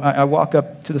 So I walk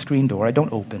up to the screen door. I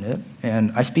don't open it.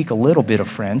 And I speak a little bit of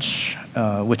French,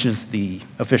 which is the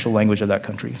official language of that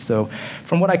country. So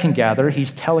from what I can gather,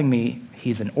 he's telling me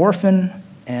he's an orphan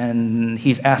and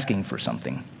he's asking for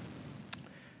something.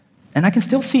 And I can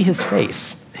still see his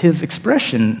face. His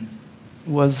expression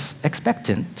was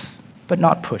expectant, but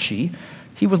not pushy.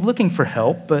 He was looking for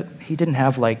help, but he didn't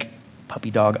have like puppy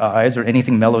dog eyes or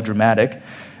anything melodramatic.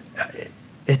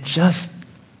 It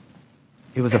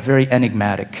was a very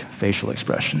enigmatic facial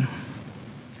expression.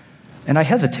 And I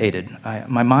hesitated.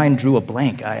 My mind drew a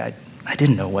blank. I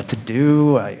didn't know what to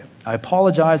do. I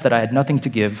apologized that I had nothing to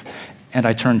give, and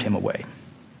I turned him away.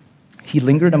 He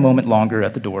lingered a moment longer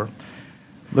at the door,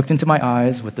 looked into my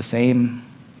eyes with the same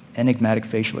enigmatic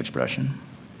facial expression,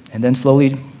 and then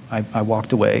slowly I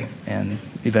walked away, and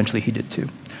eventually he did too.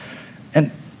 And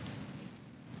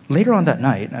later on that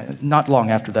night, not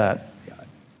long after that,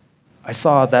 I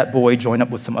saw that boy join up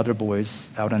with some other boys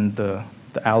out in the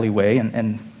alleyway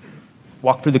and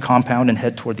walk through the compound and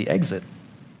head toward the exit.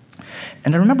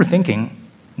 And I remember thinking,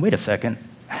 wait a second,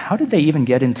 how did they even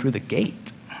get in through the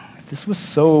gate? This was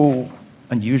so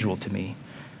unusual to me.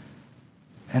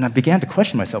 And I began to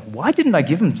question myself, why didn't I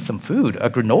give him some food, a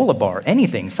granola bar,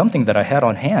 anything, something that I had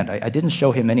on hand? I didn't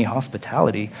show him any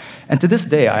hospitality. And to this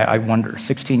day, I wonder,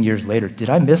 16 years later, did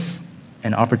I miss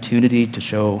an opportunity to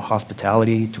show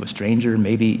hospitality to a stranger,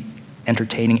 maybe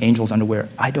entertaining angels unaware?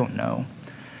 I don't know.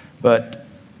 But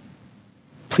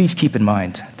please keep in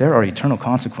mind, there are eternal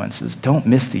consequences. Don't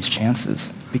miss these chances,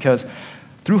 because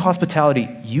through hospitality,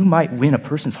 you might win a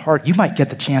person's heart. You might get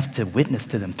the chance to witness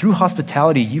to them. Through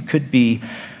hospitality, you could be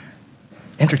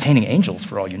entertaining angels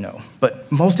for all you know.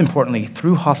 But most importantly,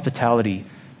 through hospitality,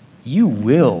 you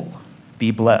will be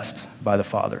blessed by the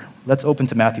Father. Let's open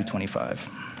to Matthew 25.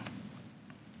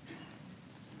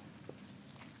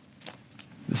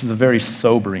 This is a very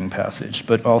sobering passage,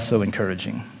 but also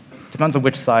encouraging. Depends on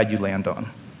which side you land on.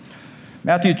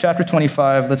 Matthew chapter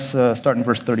 25, let's start in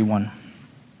verse 31.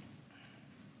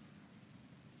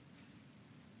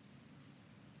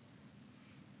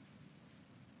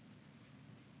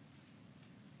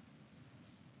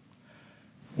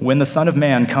 When the Son of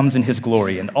Man comes in his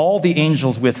glory, and all the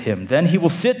angels with him, then he will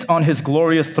sit on his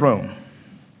glorious throne.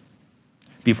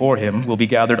 Before him will be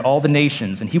gathered all the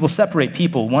nations, and he will separate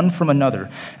people one from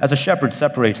another, as a shepherd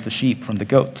separates the sheep from the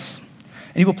goats.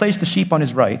 And he will place the sheep on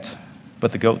his right,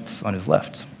 but the goats on his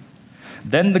left.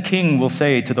 Then the king will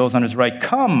say to those on his right,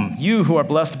 "Come, you who are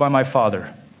blessed by my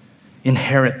Father,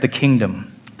 inherit the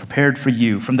kingdom prepared for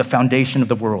you from the foundation of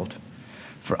the world.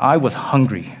 For I was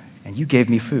hungry, and you gave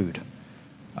me food.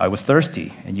 I was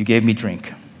thirsty, and you gave me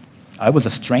drink. I was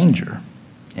a stranger,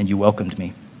 and you welcomed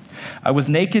me. I was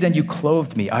naked, and you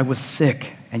clothed me. I was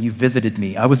sick, and you visited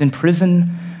me. I was in prison,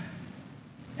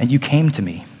 and you came to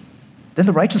me. Then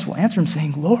the righteous will answer him,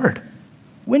 saying, Lord,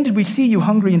 when did we see you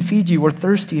hungry and feed you, or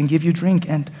thirsty and give you drink?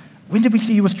 And when did we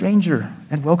see you a stranger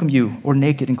and welcome you, or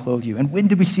naked and clothe you? And when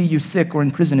did we see you sick or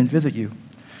in prison and visit you?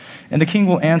 And the king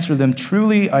will answer them,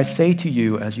 Truly I say to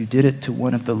you, as you did it to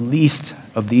one of the least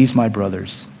of these my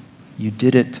brothers, you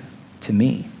did it to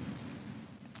me.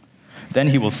 Then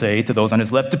he will say to those on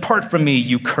his left, Depart from me,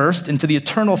 you cursed, into the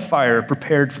eternal fire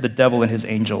prepared for the devil and his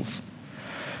angels.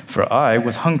 For I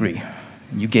was hungry,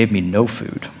 and you gave me no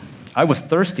food. I was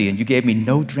thirsty, and you gave me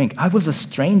no drink. I was a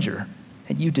stranger,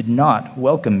 and you did not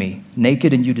welcome me,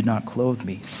 naked, and you did not clothe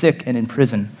me, sick and in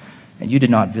prison, and you did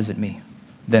not visit me.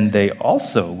 Then they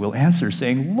also will answer,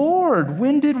 saying, Lord,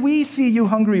 when did we see you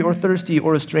hungry or thirsty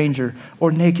or a stranger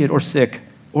or naked or sick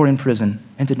or in prison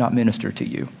and did not minister to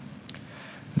you?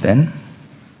 Then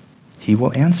he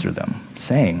will answer them,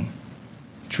 saying,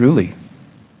 Truly,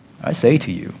 I say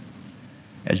to you,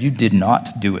 as you did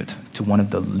not do it to one of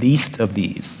the least of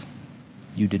these,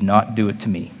 you did not do it to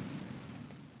me.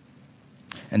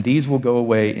 And these will go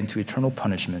away into eternal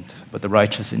punishment, but the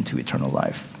righteous into eternal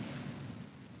life.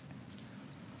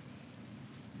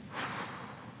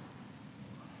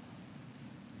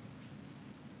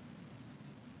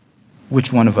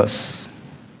 Which one of us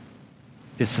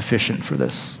is sufficient for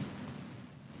this?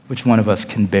 Which one of us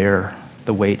can bear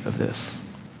the weight of this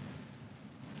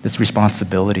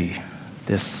responsibility,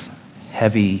 this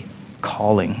heavy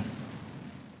calling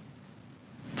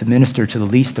to minister to the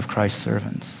least of Christ's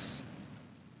servants?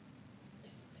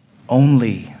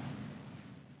 Only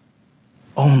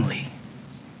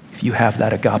if you have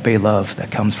that agape love that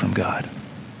comes from God.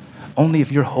 Only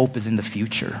if your hope is in the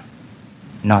future,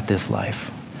 not this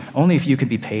life. Only if you can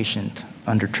be patient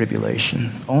under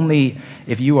tribulation. Only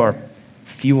if you are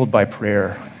fueled by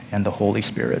prayer and the Holy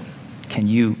Spirit can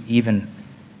you even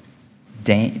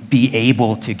be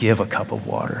able to give a cup of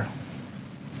water.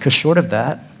 Because short of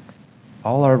that,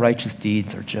 all our righteous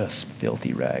deeds are just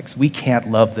filthy rags. We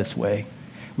can't love this way.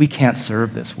 We can't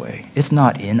serve this way. It's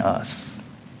not in us,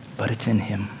 but it's in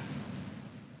Him.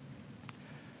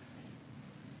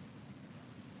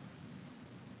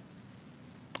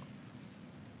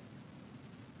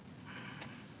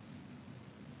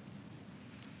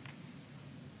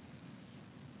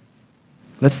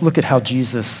 Let's look at how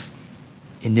Jesus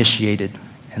initiated,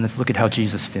 and let's look at how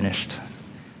Jesus finished.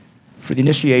 For the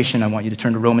initiation, I want you to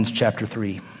turn to Romans chapter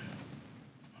 3.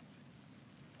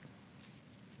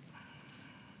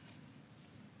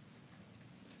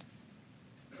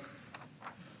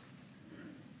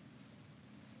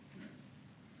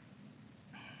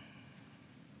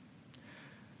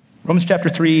 Romans chapter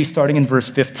 3, starting in verse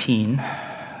 15.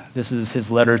 This is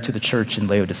his letter to the church in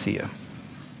Laodicea.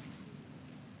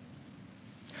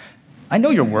 I know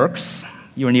your works.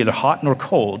 You are neither hot nor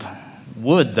cold.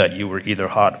 Would that you were either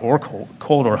hot or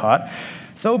cold or hot.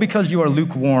 So because you are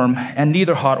lukewarm and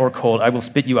neither hot or cold, I will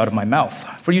spit you out of my mouth.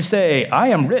 For you say, I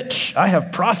am rich, I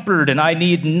have prospered, and I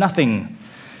need nothing,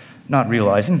 not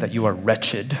realizing that you are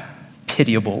wretched,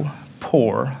 pitiable,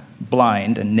 poor,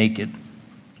 blind, and naked.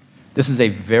 This is a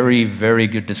very, very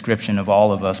good description of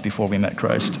all of us before we met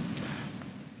Christ.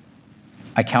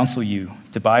 I counsel you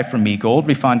to buy from me gold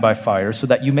refined by fire so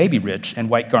that you may be rich, and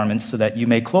white garments so that you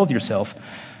may clothe yourself,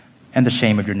 and the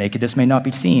shame of your nakedness may not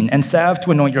be seen, and salve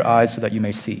to anoint your eyes so that you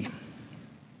may see.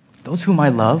 Those whom I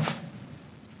love,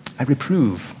 I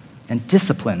reprove and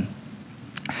discipline.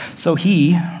 So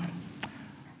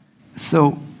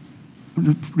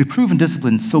reprove and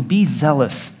discipline, so be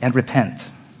zealous and repent.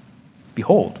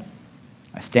 Behold,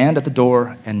 I stand at the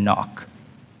door and knock.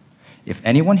 If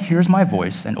anyone hears my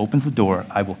voice and opens the door,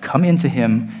 I will come into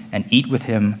him and eat with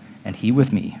him, and he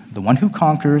with me. The one who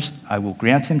conquers, I will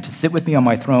grant him to sit with me on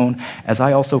my throne, as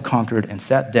I also conquered and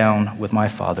sat down with my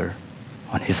Father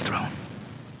on his throne.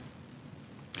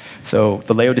 So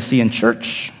the Laodicean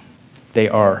church, they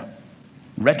are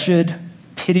wretched,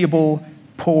 pitiable,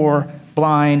 poor,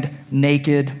 blind,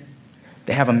 naked.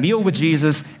 They have a meal with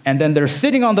Jesus, and then they're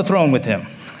sitting on the throne with him.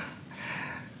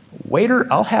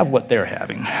 Waiter, I'll have what they're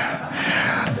having.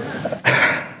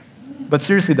 But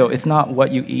seriously, though, it's not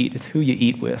what you eat, it's who you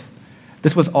eat with.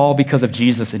 This was all because of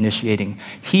Jesus initiating.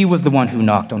 He was the one who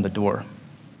knocked on the door.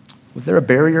 Was there a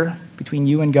barrier between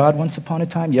you and God once upon a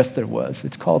time? Yes, there was.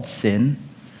 It's called sin.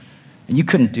 And you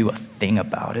couldn't do a thing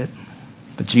about it.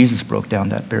 But Jesus broke down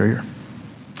that barrier.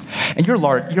 And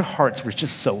your hearts were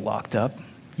just so locked up.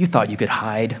 You thought you could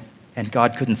hide and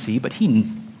God couldn't see, but he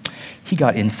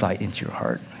got insight into your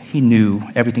heart. He knew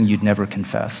everything you'd never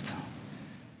confessed.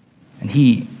 And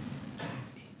he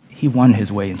won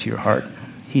his way into your heart.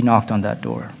 He knocked on that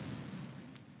door.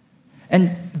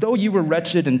 And though you were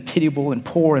wretched and pitiable and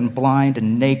poor and blind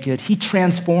and naked, he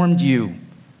transformed you.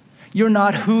 You're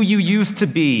not who you used to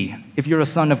be if you're a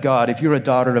son of God, if you're a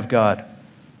daughter of God,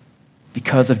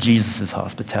 because of Jesus'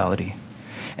 hospitality.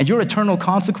 And your eternal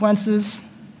consequences,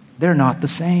 they're not the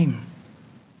same.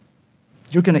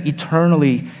 You're going to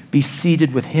eternally be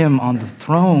seated with him on the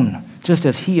throne, just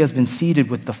as he has been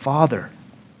seated with the Father.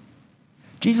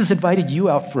 Jesus invited you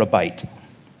out for a bite.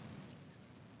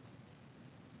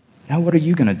 Now what are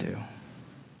you going to do?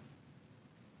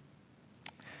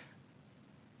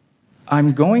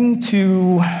 I'm going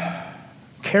to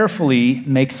carefully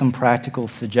make some practical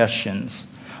suggestions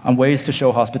on ways to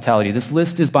show hospitality. This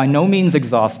list is by no means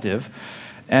exhaustive,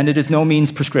 and it is no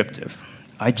means prescriptive.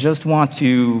 I just want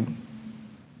to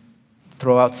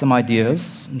throw out some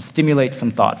ideas and stimulate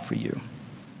some thought for you.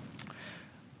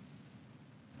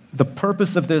 The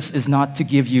purpose of this is not to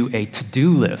give you a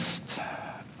to-do list.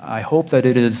 I hope that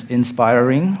it is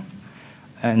inspiring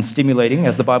and stimulating,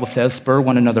 as the Bible says, spur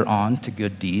one another on to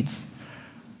good deeds.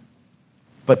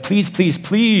 But please, please,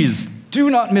 please, do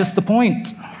not miss the point.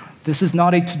 This is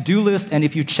not a to-do list, and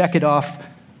if you check it off,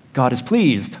 God is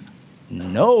pleased.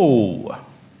 No.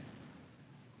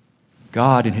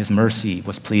 God, in his mercy,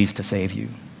 was pleased to save you.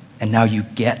 And now you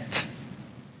get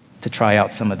to try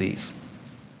out some of these.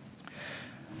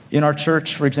 In our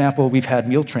church, for example, we've had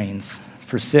meal trains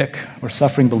for sick or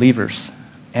suffering believers.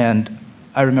 And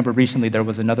I remember recently there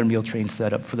was another meal train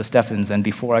set up for the Stephans, and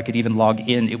before I could even log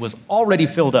in, it was already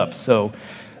filled up. So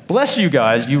bless you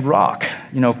guys, you rock.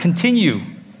 Continue.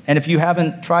 And if you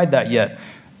haven't tried that yet,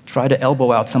 try to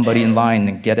elbow out somebody in line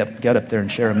and get up there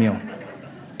and share a meal.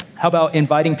 How about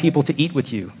inviting people to eat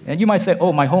with you? And you might say,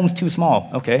 oh, my home's too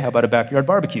small. Okay, how about a backyard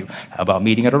barbecue? How about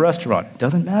meeting at a restaurant?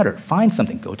 Doesn't matter. Find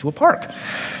something. Go to a park.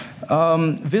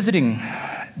 Visiting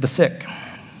the sick.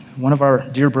 One of our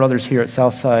dear brothers here at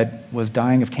Southside was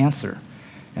dying of cancer,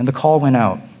 and the call went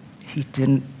out. He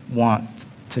didn't want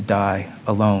to die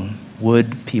alone.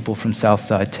 Would people from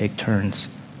Southside take turns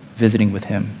visiting with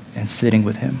him and sitting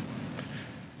with him?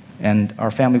 And our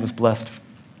family was blessed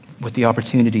with the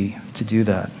opportunity to do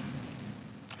that.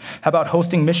 How about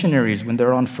hosting missionaries when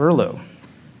they're on furlough?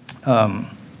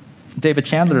 David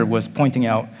Chandler was pointing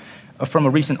out from a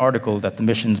recent article that the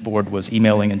missions board was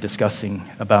emailing and discussing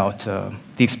about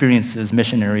the experiences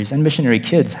missionaries and missionary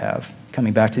kids have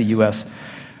coming back to the U.S.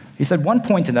 He said one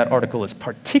point in that article is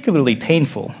particularly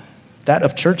painful, that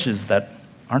of churches that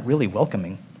aren't really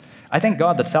welcoming. I thank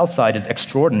God that Southside is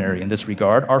extraordinary in this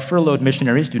regard. Our furloughed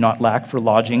missionaries do not lack for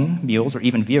lodging, meals, or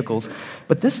even vehicles,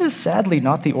 but this is sadly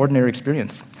not the ordinary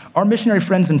experience. Our missionary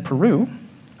friends in Peru,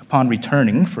 upon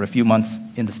returning for a few months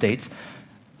in the States,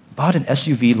 bought an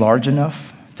SUV large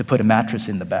enough to put a mattress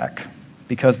in the back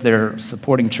because their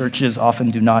supporting churches often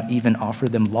do not even offer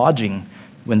them lodging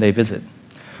when they visit.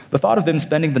 The thought of them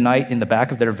spending the night in the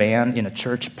back of their van in a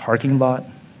church parking lot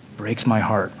breaks my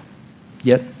heart.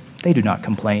 Yet, they do not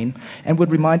complain and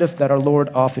would remind us that our Lord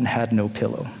often had no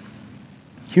pillow.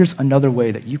 Here's another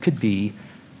way that you could be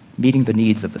meeting the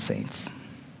needs of the saints,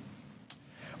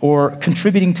 or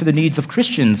contributing to the needs of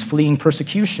Christians fleeing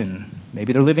persecution.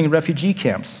 Maybe they're living in refugee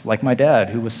camps, like my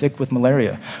dad, who was sick with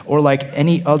malaria, or like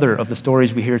any other of the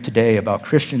stories we hear today about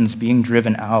Christians being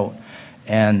driven out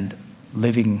and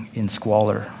living in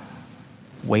squalor,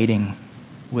 waiting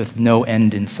with no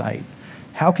end in sight.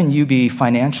 How can you be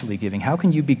financially giving? How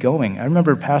can you be going? I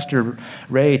remember Pastor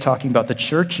Ray talking about the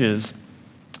churches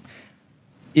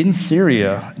in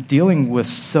Syria dealing with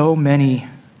so many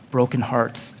broken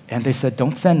hearts. And they said,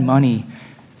 don't send money,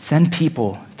 send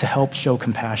people to help show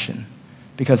compassion.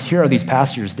 Because here are these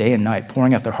pastors day and night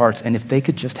pouring out their hearts, and if they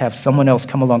could just have someone else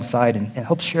come alongside and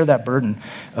help share that burden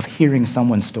of hearing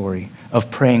someone's story,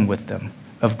 of praying with them,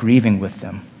 of grieving with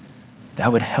them,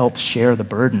 that would help share the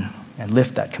burden and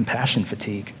lift that compassion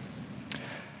fatigue.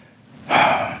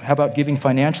 How about giving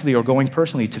financially or going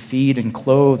personally to feed and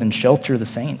clothe and shelter the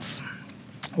saints?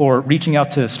 Or reaching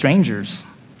out to strangers,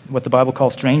 what the Bible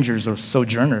calls strangers or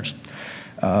sojourners.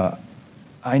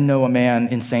 I know a man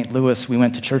in St. Louis, we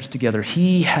went to church together.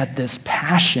 He had this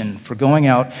passion for going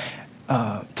out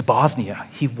to Bosnia.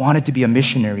 He wanted to be a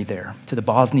missionary there to the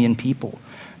Bosnian people.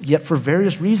 Yet for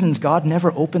various reasons, God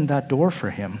never opened that door for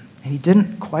him. And he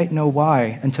didn't quite know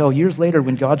why until years later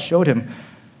when God showed him,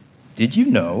 did you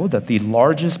know that the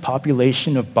largest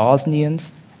population of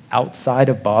Bosnians outside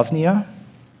of Bosnia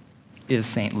is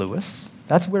St. Louis?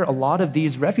 That's where a lot of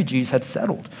these refugees had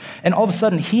settled. And all of a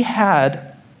sudden, he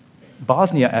had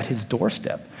Bosnia at his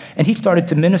doorstep. And he started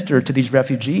to minister to these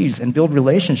refugees and build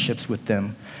relationships with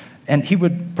them. And he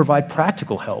would provide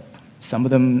practical help. Some of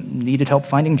them needed help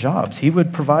finding jobs. He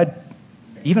would provide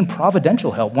even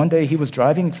providential help. One day he was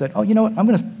driving and said, oh, you know what, I'm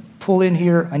going to pull in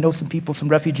here. I know some people, some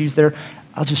refugees there.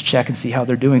 I'll just check and see how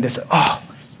they're doing. They said, oh,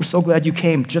 we're so glad you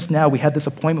came. Just now we had this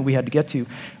appointment we had to get to.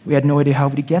 We had no idea how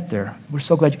to get there. We're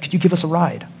so glad. Could you give us a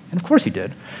ride? And of course he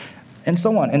did. And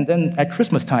so on. And then at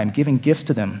Christmas time, giving gifts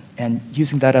to them and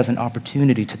using that as an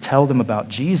opportunity to tell them about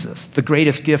Jesus, the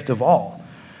greatest gift of all.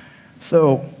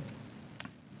 So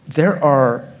there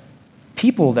are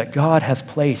people that God has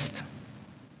placed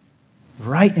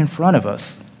right in front of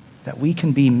us that we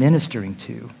can be ministering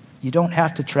to. You don't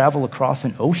have to travel across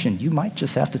an ocean. You might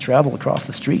just have to travel across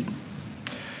the street.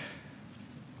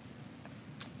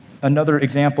 Another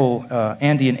example,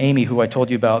 Andy and Amy, who I told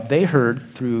you about, they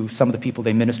heard through some of the people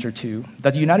they ministered to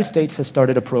that the United States has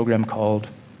started a program called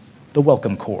the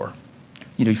Welcome Corps.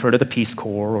 You know, you've heard of the Peace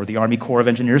Corps or the Army Corps of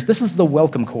Engineers. This is the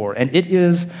Welcome Corps, and it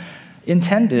is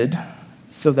intended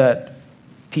so that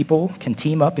people can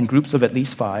team up in groups of at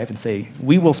least 5 and say,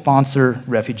 we will sponsor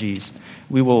refugees.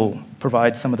 We will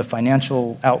provide some of the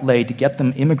financial outlay to get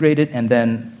them immigrated and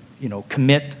then,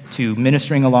 commit to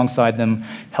ministering alongside them,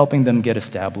 helping them get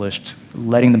established,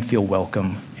 letting them feel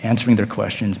welcome, answering their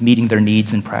questions, meeting their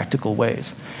needs in practical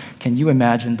ways. Can you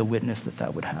imagine the witness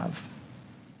that would have?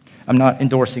 I'm not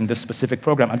endorsing this specific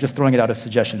program. I'm just throwing it out as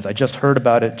suggestions. I just heard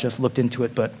about it, just looked into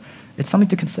it, but it's something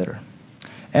to consider.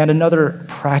 And another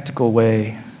practical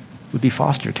way would be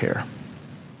foster care.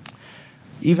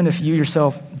 Even if you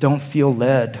yourself don't feel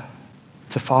led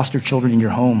to foster children in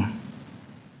your home,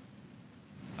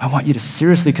 I want you to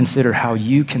seriously consider how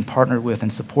you can partner with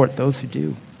and support those who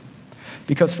do.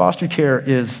 Because foster care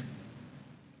is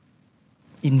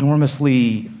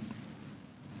enormously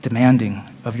demanding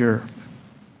of your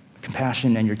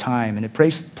compassion and your time, and it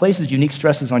places unique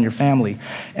stresses on your family.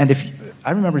 And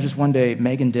I remember just one day,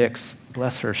 Megan Dix,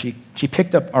 bless her, she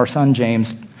picked up our son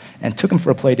James and took him for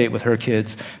a play date with her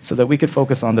kids so that we could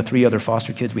focus on the 3 other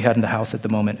foster kids we had in the house at the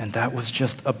moment, and that was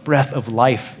just a breath of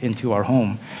life into our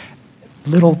home.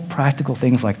 Little practical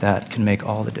things like that can make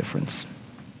all the difference.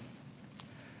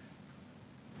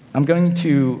 I'm going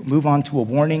to move on to a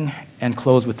warning and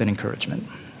close with an encouragement.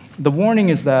 The warning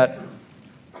is that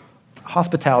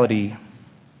hospitality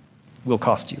will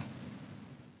cost you.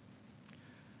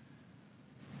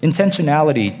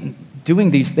 Intentionality,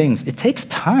 doing these things, it takes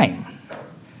time.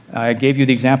 I gave you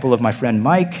the example of my friend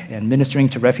Mike and ministering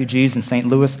to refugees in St.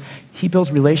 Louis. He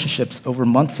builds relationships over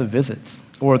months of visits.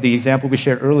 Or the example we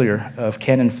shared earlier of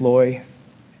Ken and Floy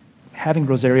having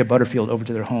Rosaria Butterfield over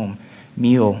to their home,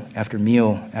 meal after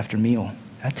meal after meal.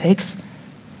 That takes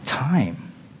time.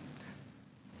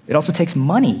 It also takes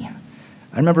money.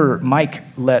 I remember Mike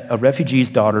let a refugee's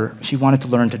daughter, she wanted to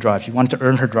learn to drive. She wanted to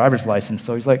earn her driver's license.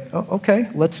 So he's like, oh, okay,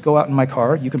 let's go out in my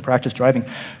car. You can practice driving.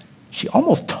 She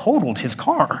almost totaled his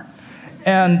car.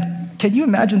 And can you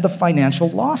imagine the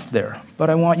financial loss there? But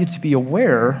I want you to be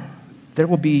aware there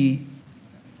will be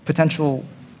potential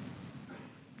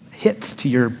hits to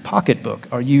your pocketbook.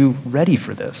 Are you ready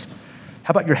for this?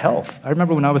 How about your health? I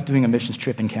remember when I was doing a missions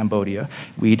trip in Cambodia,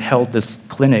 we'd held this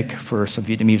clinic for some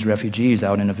Vietnamese refugees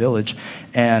out in a village,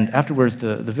 and afterwards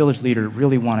the village leader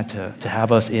really wanted to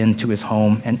have us into his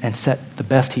home and set the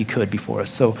best he could before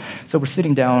us. So we're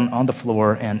sitting down on the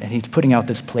floor, and he's putting out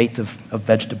this plate of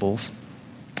vegetables,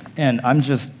 and I'm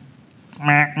just,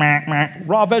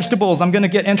 raw vegetables, I'm going to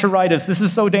get enteritis. This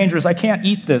is so dangerous. I can't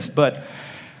eat this, but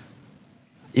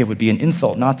it would be an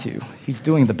insult not to. He's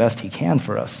doing the best he can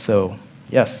for us. So,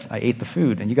 yes, I ate the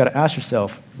food. And you got to ask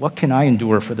yourself, what can I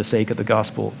endure for the sake of the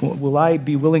gospel? Will I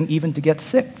be willing even to get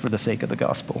sick for the sake of the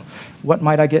gospel? What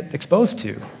might I get exposed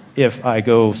to if I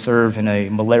go serve in a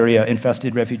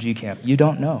malaria-infested refugee camp? You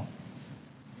don't know.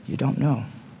 You don't know.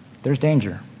 There's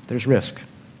danger. There's risk.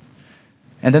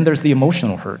 And then there's the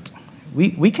emotional hurt.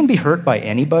 We can be hurt by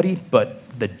anybody, but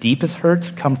the deepest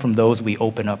hurts come from those we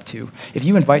open up to. If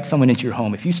you invite someone into your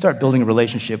home, if you start building a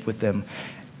relationship with them,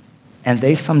 and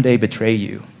they someday betray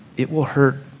you, it will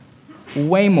hurt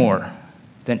way more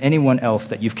than anyone else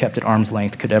that you've kept at arm's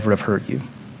length could ever have hurt you.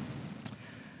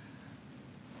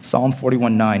 Psalm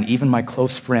 41:9, even my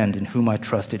close friend in whom I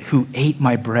trusted, who ate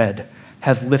my bread,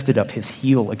 has lifted up his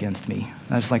heel against me.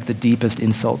 That's like the deepest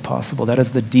insult possible. That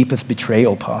is the deepest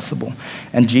betrayal possible.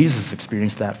 And Jesus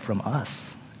experienced that from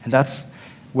us. And that's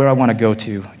where I want to go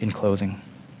to in closing.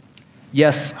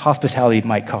 Yes, hospitality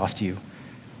might cost you,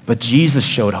 but Jesus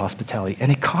showed hospitality,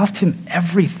 and it cost him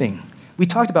everything. We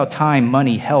talked about time,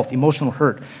 money, health, emotional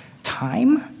hurt.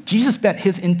 time? Jesus spent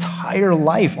his entire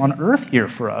life on earth here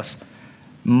for us.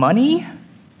 Money?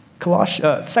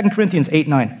 2 Corinthians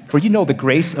 8:9. For you know the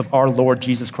grace of our Lord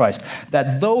Jesus Christ,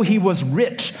 that though he was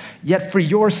rich, yet for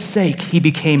your sake he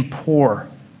became poor,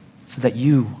 so that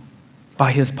you,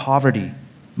 by his poverty,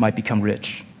 might become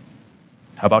rich.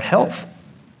 How about health?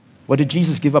 What did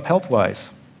Jesus give up health-wise?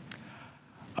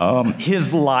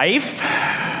 His life?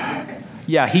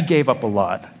 Yeah, he gave up a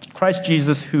lot. Christ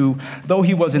Jesus, who, though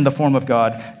he was in the form of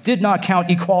God, did not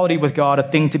count equality with God a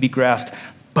thing to be grasped,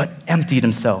 but emptied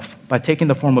himself by taking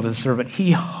the form of a servant.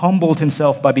 He humbled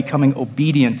himself by becoming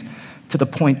obedient to the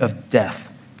point of death,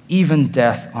 even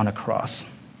death on a cross.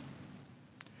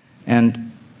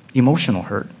 And emotional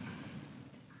hurt.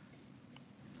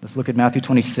 Let's look at Matthew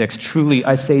 26. Truly,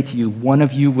 I say to you, one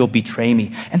of you will betray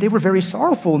me. And they were very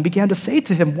sorrowful and began to say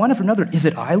to him one after another, is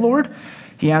it I, Lord?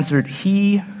 He answered,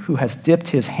 he who has dipped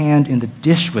his hand in the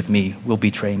dish with me will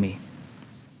betray me.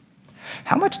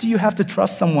 How much do you have to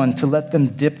trust someone to let them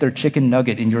dip their chicken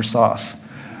nugget in your sauce?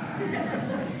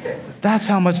 That's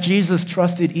how much Jesus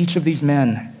trusted each of these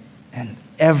men. And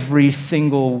every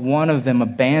single one of them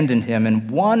abandoned him, and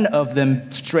one of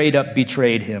them straight up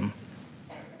betrayed him.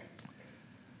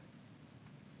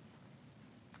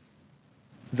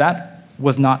 That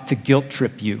was not to guilt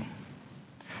trip you.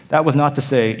 That was not to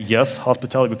say, yes,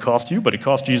 hospitality would cost you, but it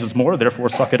cost Jesus more, therefore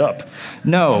suck it up.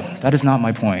 No, that is not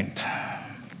my point.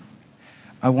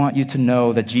 I want you to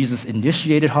know that Jesus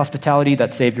initiated hospitality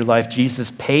that saved your life.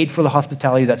 Jesus paid for the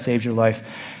hospitality that saved your life.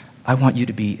 I want you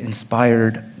to be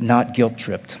inspired, not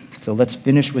guilt-tripped. So let's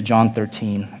finish with John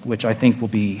 13, which I think will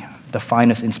be the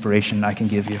finest inspiration I can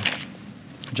give you.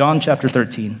 John chapter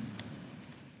 13.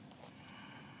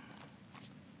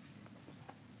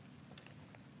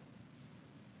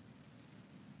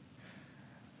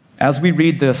 As we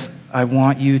read this, I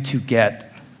want you to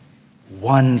get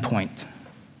one point.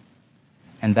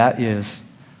 And that is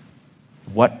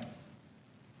what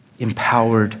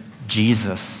empowered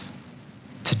Jesus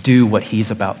to do what he's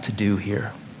about to do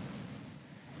here.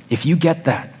 If you get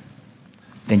that,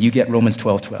 then you get Romans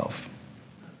 12:12.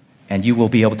 And you will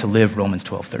be able to live Romans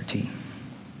 12:13.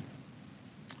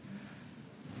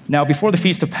 Now, before the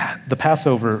feast of the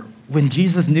Passover, when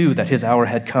Jesus knew that his hour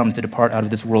had come to depart out of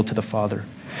this world to the Father,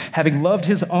 having loved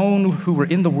his own who were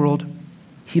in the world,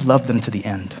 he loved them to the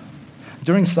end.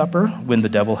 During supper, when the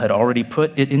devil had already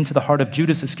put it into the heart of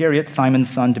Judas Iscariot, Simon's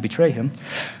son, to betray him,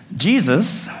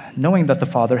 Jesus, knowing that the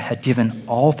Father had given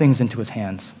all things into his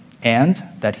hands, and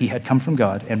that he had come from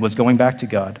God and was going back to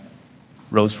God,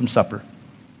 rose from supper.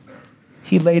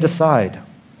 He laid aside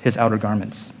his outer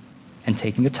garments, and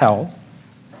taking a towel,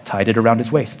 tied it around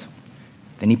his waist.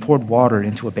 Then he poured water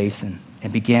into a basin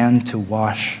and began to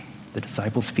wash the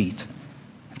disciples' feet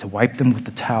and to wipe them with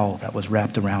the towel that was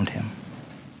wrapped around him.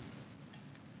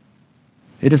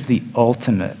 It is the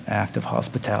ultimate act of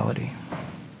hospitality.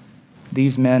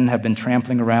 These men have been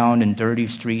trampling around in dirty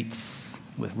streets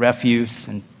with refuse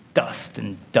and dust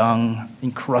and dung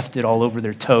encrusted all over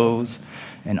their toes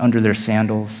and under their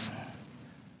sandals.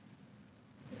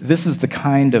 This is the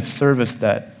kind of service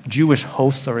that Jewish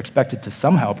hosts are expected to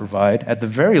somehow provide, at the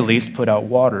very least put out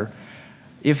water.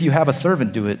 If you have a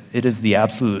servant do it, it is the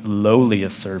absolute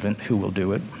lowliest servant who will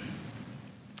do it.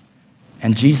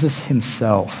 And Jesus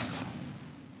himself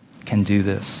can do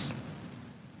this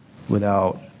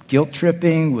without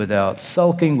guilt-tripping, without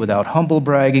sulking, without humble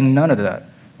bragging, none of that.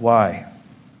 Why?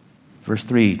 Verse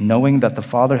 3, knowing that the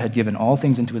Father had given all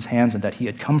things into his hands and that he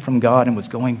had come from God and was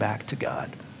going back to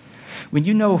God. When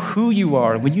you know who you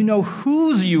are, when you know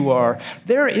whose you are,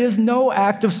 there is no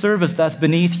act of service that's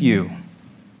beneath you.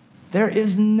 There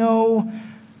is no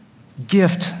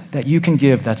gift that you can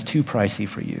give that's too pricey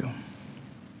for you.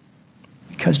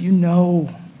 Because you know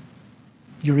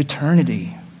your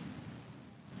eternity.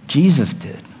 Jesus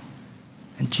did.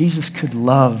 And Jesus could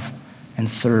love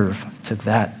and serve to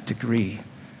that degree.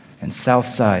 And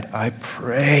Southside, I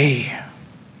pray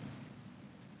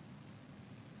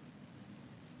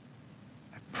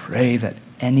that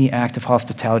any act of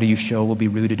hospitality you show will be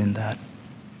rooted in that.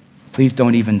 Please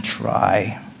don't even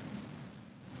try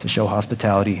to show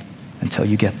hospitality until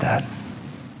you get that.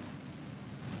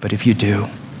 But if you do,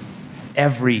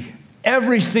 every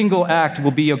single act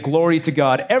will be a glory to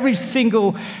God. Every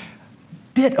single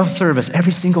bit of service,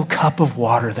 every single cup of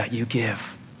water that you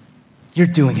give, you're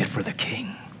doing it for the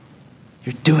King.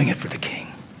 You're doing it for the King.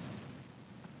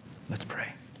 Let's pray.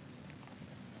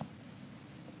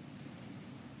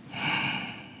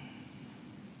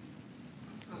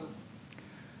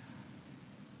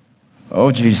 Oh,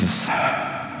 Jesus,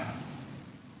 I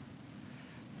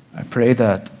pray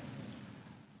that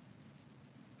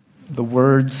the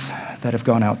words that have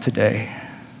gone out today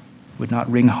would not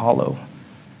ring hollow,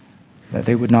 that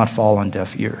they would not fall on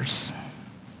deaf ears.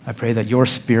 I pray that your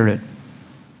Spirit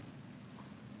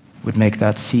would make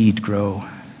that seed grow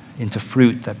into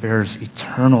fruit that bears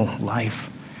eternal life,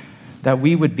 that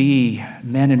we would be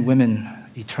men and women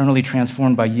eternally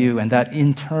transformed by you, and that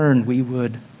in turn we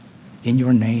would, in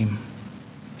your name,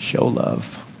 show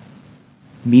love,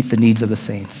 meet the needs of the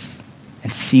saints,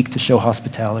 and seek to show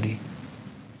hospitality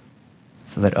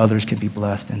so that others can be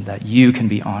blessed and that you can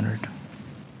be honored.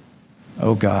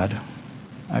 Oh God,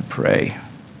 I pray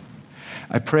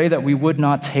that we would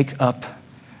not take up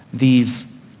these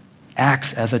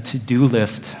acts as a to-do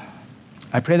list.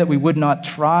 I pray that we would not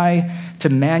try to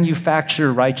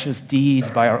manufacture righteous deeds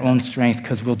by our own strength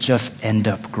because we'll just end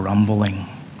up grumbling.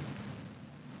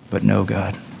 But no,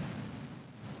 God,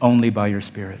 only by your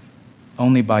Spirit,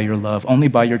 only by your love, only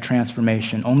by your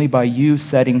transformation, only by you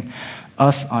setting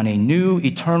us on a new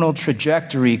eternal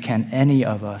trajectory can any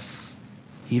of us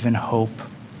even hope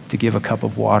to give a cup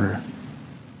of water.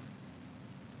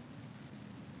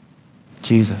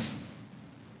 Jesus,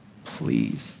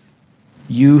 please,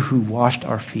 you who washed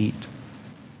our feet,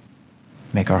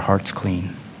 make our hearts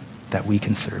clean that we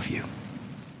can serve you.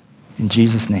 In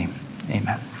Jesus' name,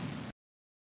 amen.